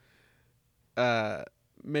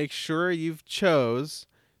make sure you've chose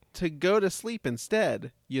to go to sleep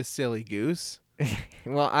instead, you silly goose.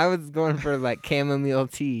 Well, I was going for like chamomile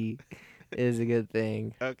tea is a good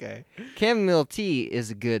thing. Okay. Chamomile tea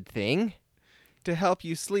is a good thing. To help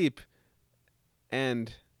you sleep,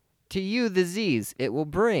 and to you the Z's it will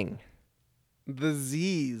bring. The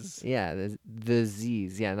Z's. Yeah, the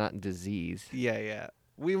Z's. Yeah, not disease. Yeah.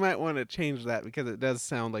 We might want to change that because it does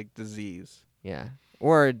sound like disease. Yeah.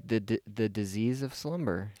 Or the disease of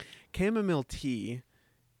slumber. Chamomile tea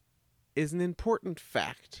is an important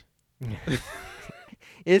fact.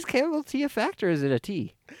 Is chamomile tea a fact or is it a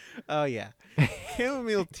tea? Oh, yeah.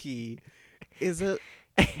 Chamomile tea is a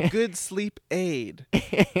good sleep aid.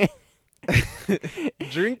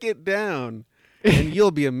 Drink it down and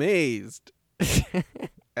you'll be amazed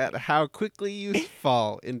at how quickly you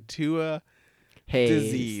fall into a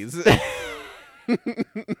disease.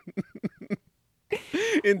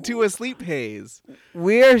 Into a sleep haze.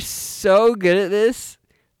 We're so good at this.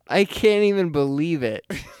 I can't even believe it.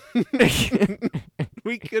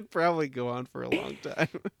 We could probably go on for a long time.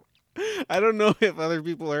 I don't know if other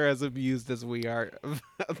people are as amused as we are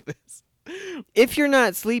about this. If you're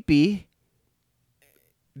not sleepy,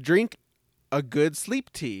 drink a good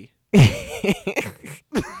sleep tea.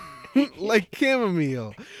 Like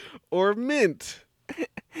chamomile or mint.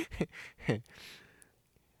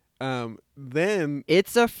 Then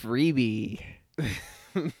it's a freebie.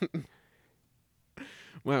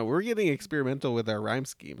 Wow, we're getting experimental with our rhyme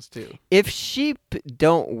schemes too. If sheep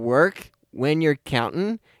don't work when you're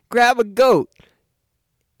counting, grab a goat.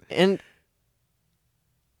 And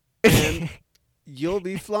you'll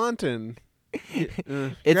be flaunting.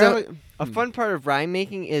 It's a fun part of rhyme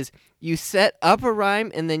making is you set up a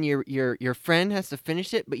rhyme and then your friend has to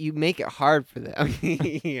finish it, but you make it hard for them.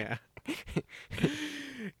 Yeah.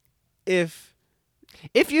 If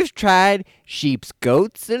you've tried sheeps,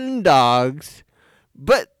 goats, and dogs,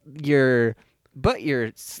 but your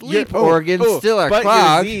sleep organs still are but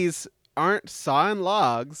clogged. Your Z's aren't sawing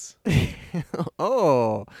logs.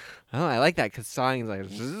 Oh, I like that because sawing is like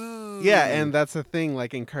zzz. Yeah, and that's a thing.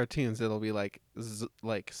 Like in cartoons, it'll be like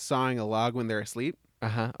sawing a log when they're asleep.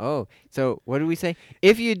 Oh, so what do we say?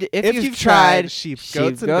 If you've tried sheep,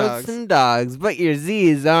 goats, dogs. and dogs, but your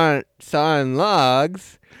Z's aren't sawing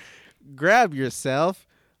logs, grab yourself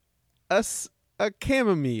a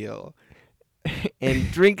chamomile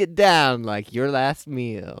and drink it down like your last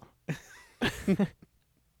meal.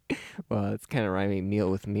 Well, it's kind of rhyming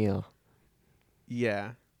meal with meal.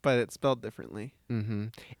 Yeah, but it's spelled differently. Mm-hmm.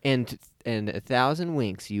 And 1,000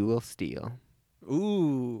 winks you will steal.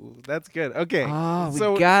 Ooh, that's good. Okay. Oh,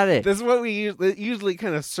 so we got it. This is what we usually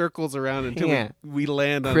kind of circles around until we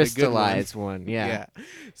land on a good one. Crystallize one. Yeah.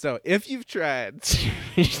 So if you've tried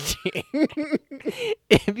sheep,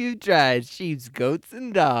 goats,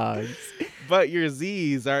 and dogs, but your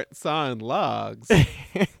Z's aren't sawing logs,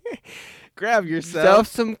 grab yourself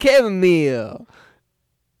some chamomile.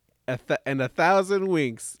 And 1,000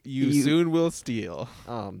 winks you soon will steal.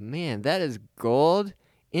 Oh man, that is gold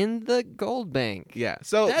in the gold bank. Yeah,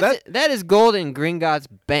 so that is gold in Gringotts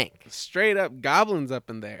Bank. Straight up goblins up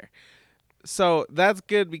in there. So that's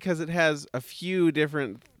good because it has a few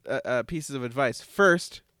different pieces of advice.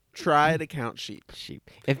 First, try to count sheep. Sheep.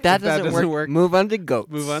 If that doesn't work, move on to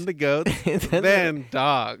goats. Move on to goats. Then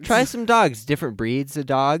dogs. Try some dogs. Different breeds of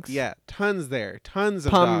dogs. Yeah, tons there. Tons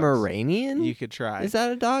of Pomeranian? dogs. You could try. Is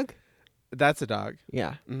that a dog? That's a dog.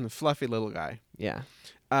 Yeah. Fluffy little guy. Yeah.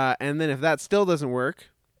 And then if that still doesn't work,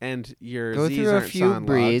 and your go Z's through a aren't few son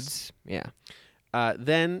breeds. Yeah.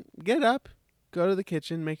 Then get up, go to the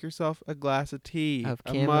kitchen, make yourself a glass of tea,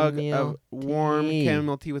 a mug of warm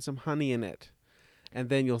chamomile tea with some honey in it, and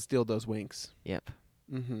then you'll steal those winks. Yep.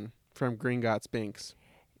 From Gringotts Binks.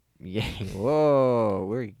 Yeah.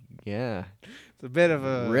 Whoa. It's a bit of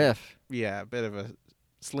a riff. Yeah, a bit of a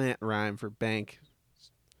slant rhyme for bank.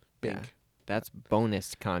 Bink. Yeah. That's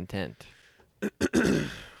bonus content.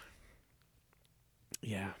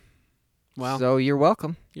 Yeah. Well, so you're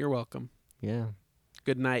welcome. You're welcome. Yeah.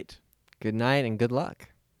 Good night. Good night and good luck.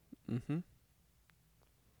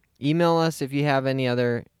 Email us if you have any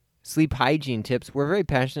other sleep hygiene tips. We're very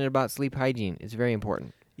passionate about sleep hygiene. It's very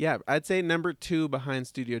important. Yeah, I'd say number 2 behind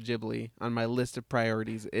Studio Ghibli on my list of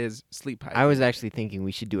priorities is sleep hygiene. I was actually thinking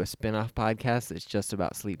we should do a spin-off podcast that's just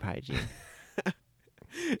about sleep hygiene.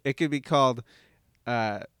 It could be called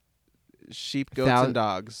Sheep, Goats, and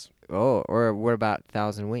Dogs. Oh, or what about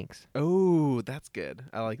 1,000 Winks? Oh, that's good.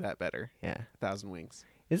 I like that better. Yeah. 1,000 Winks.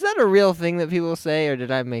 Is that a real thing that people say, or did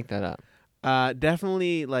I make that up?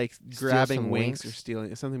 Definitely like grabbing winks winks or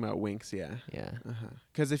stealing. Something about winks, yeah. Yeah.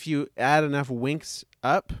 Because if you add enough winks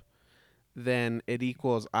up, then it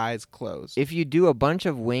equals eyes closed. If you do a bunch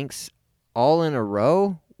of winks all in a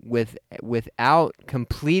row without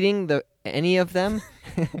completing any of them,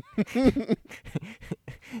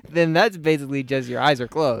 then that's basically just your eyes are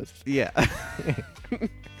closed. Yeah.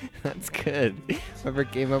 That's good. Whoever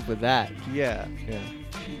came up with that. Yeah.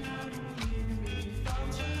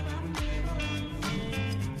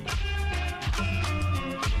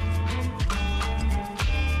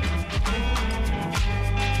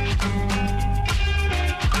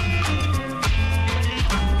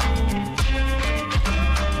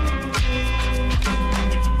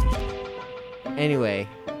 Anyway,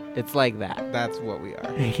 it's like that. That's what we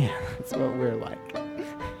are. Yeah, that's what we're like.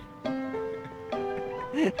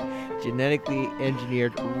 Genetically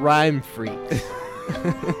engineered rhyme freaks.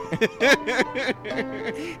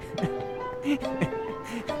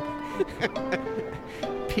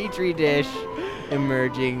 Petri dish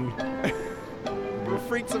emerging. We're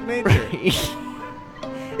freaks of nature.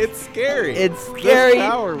 It's scary. It's scary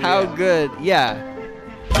how good. Yeah.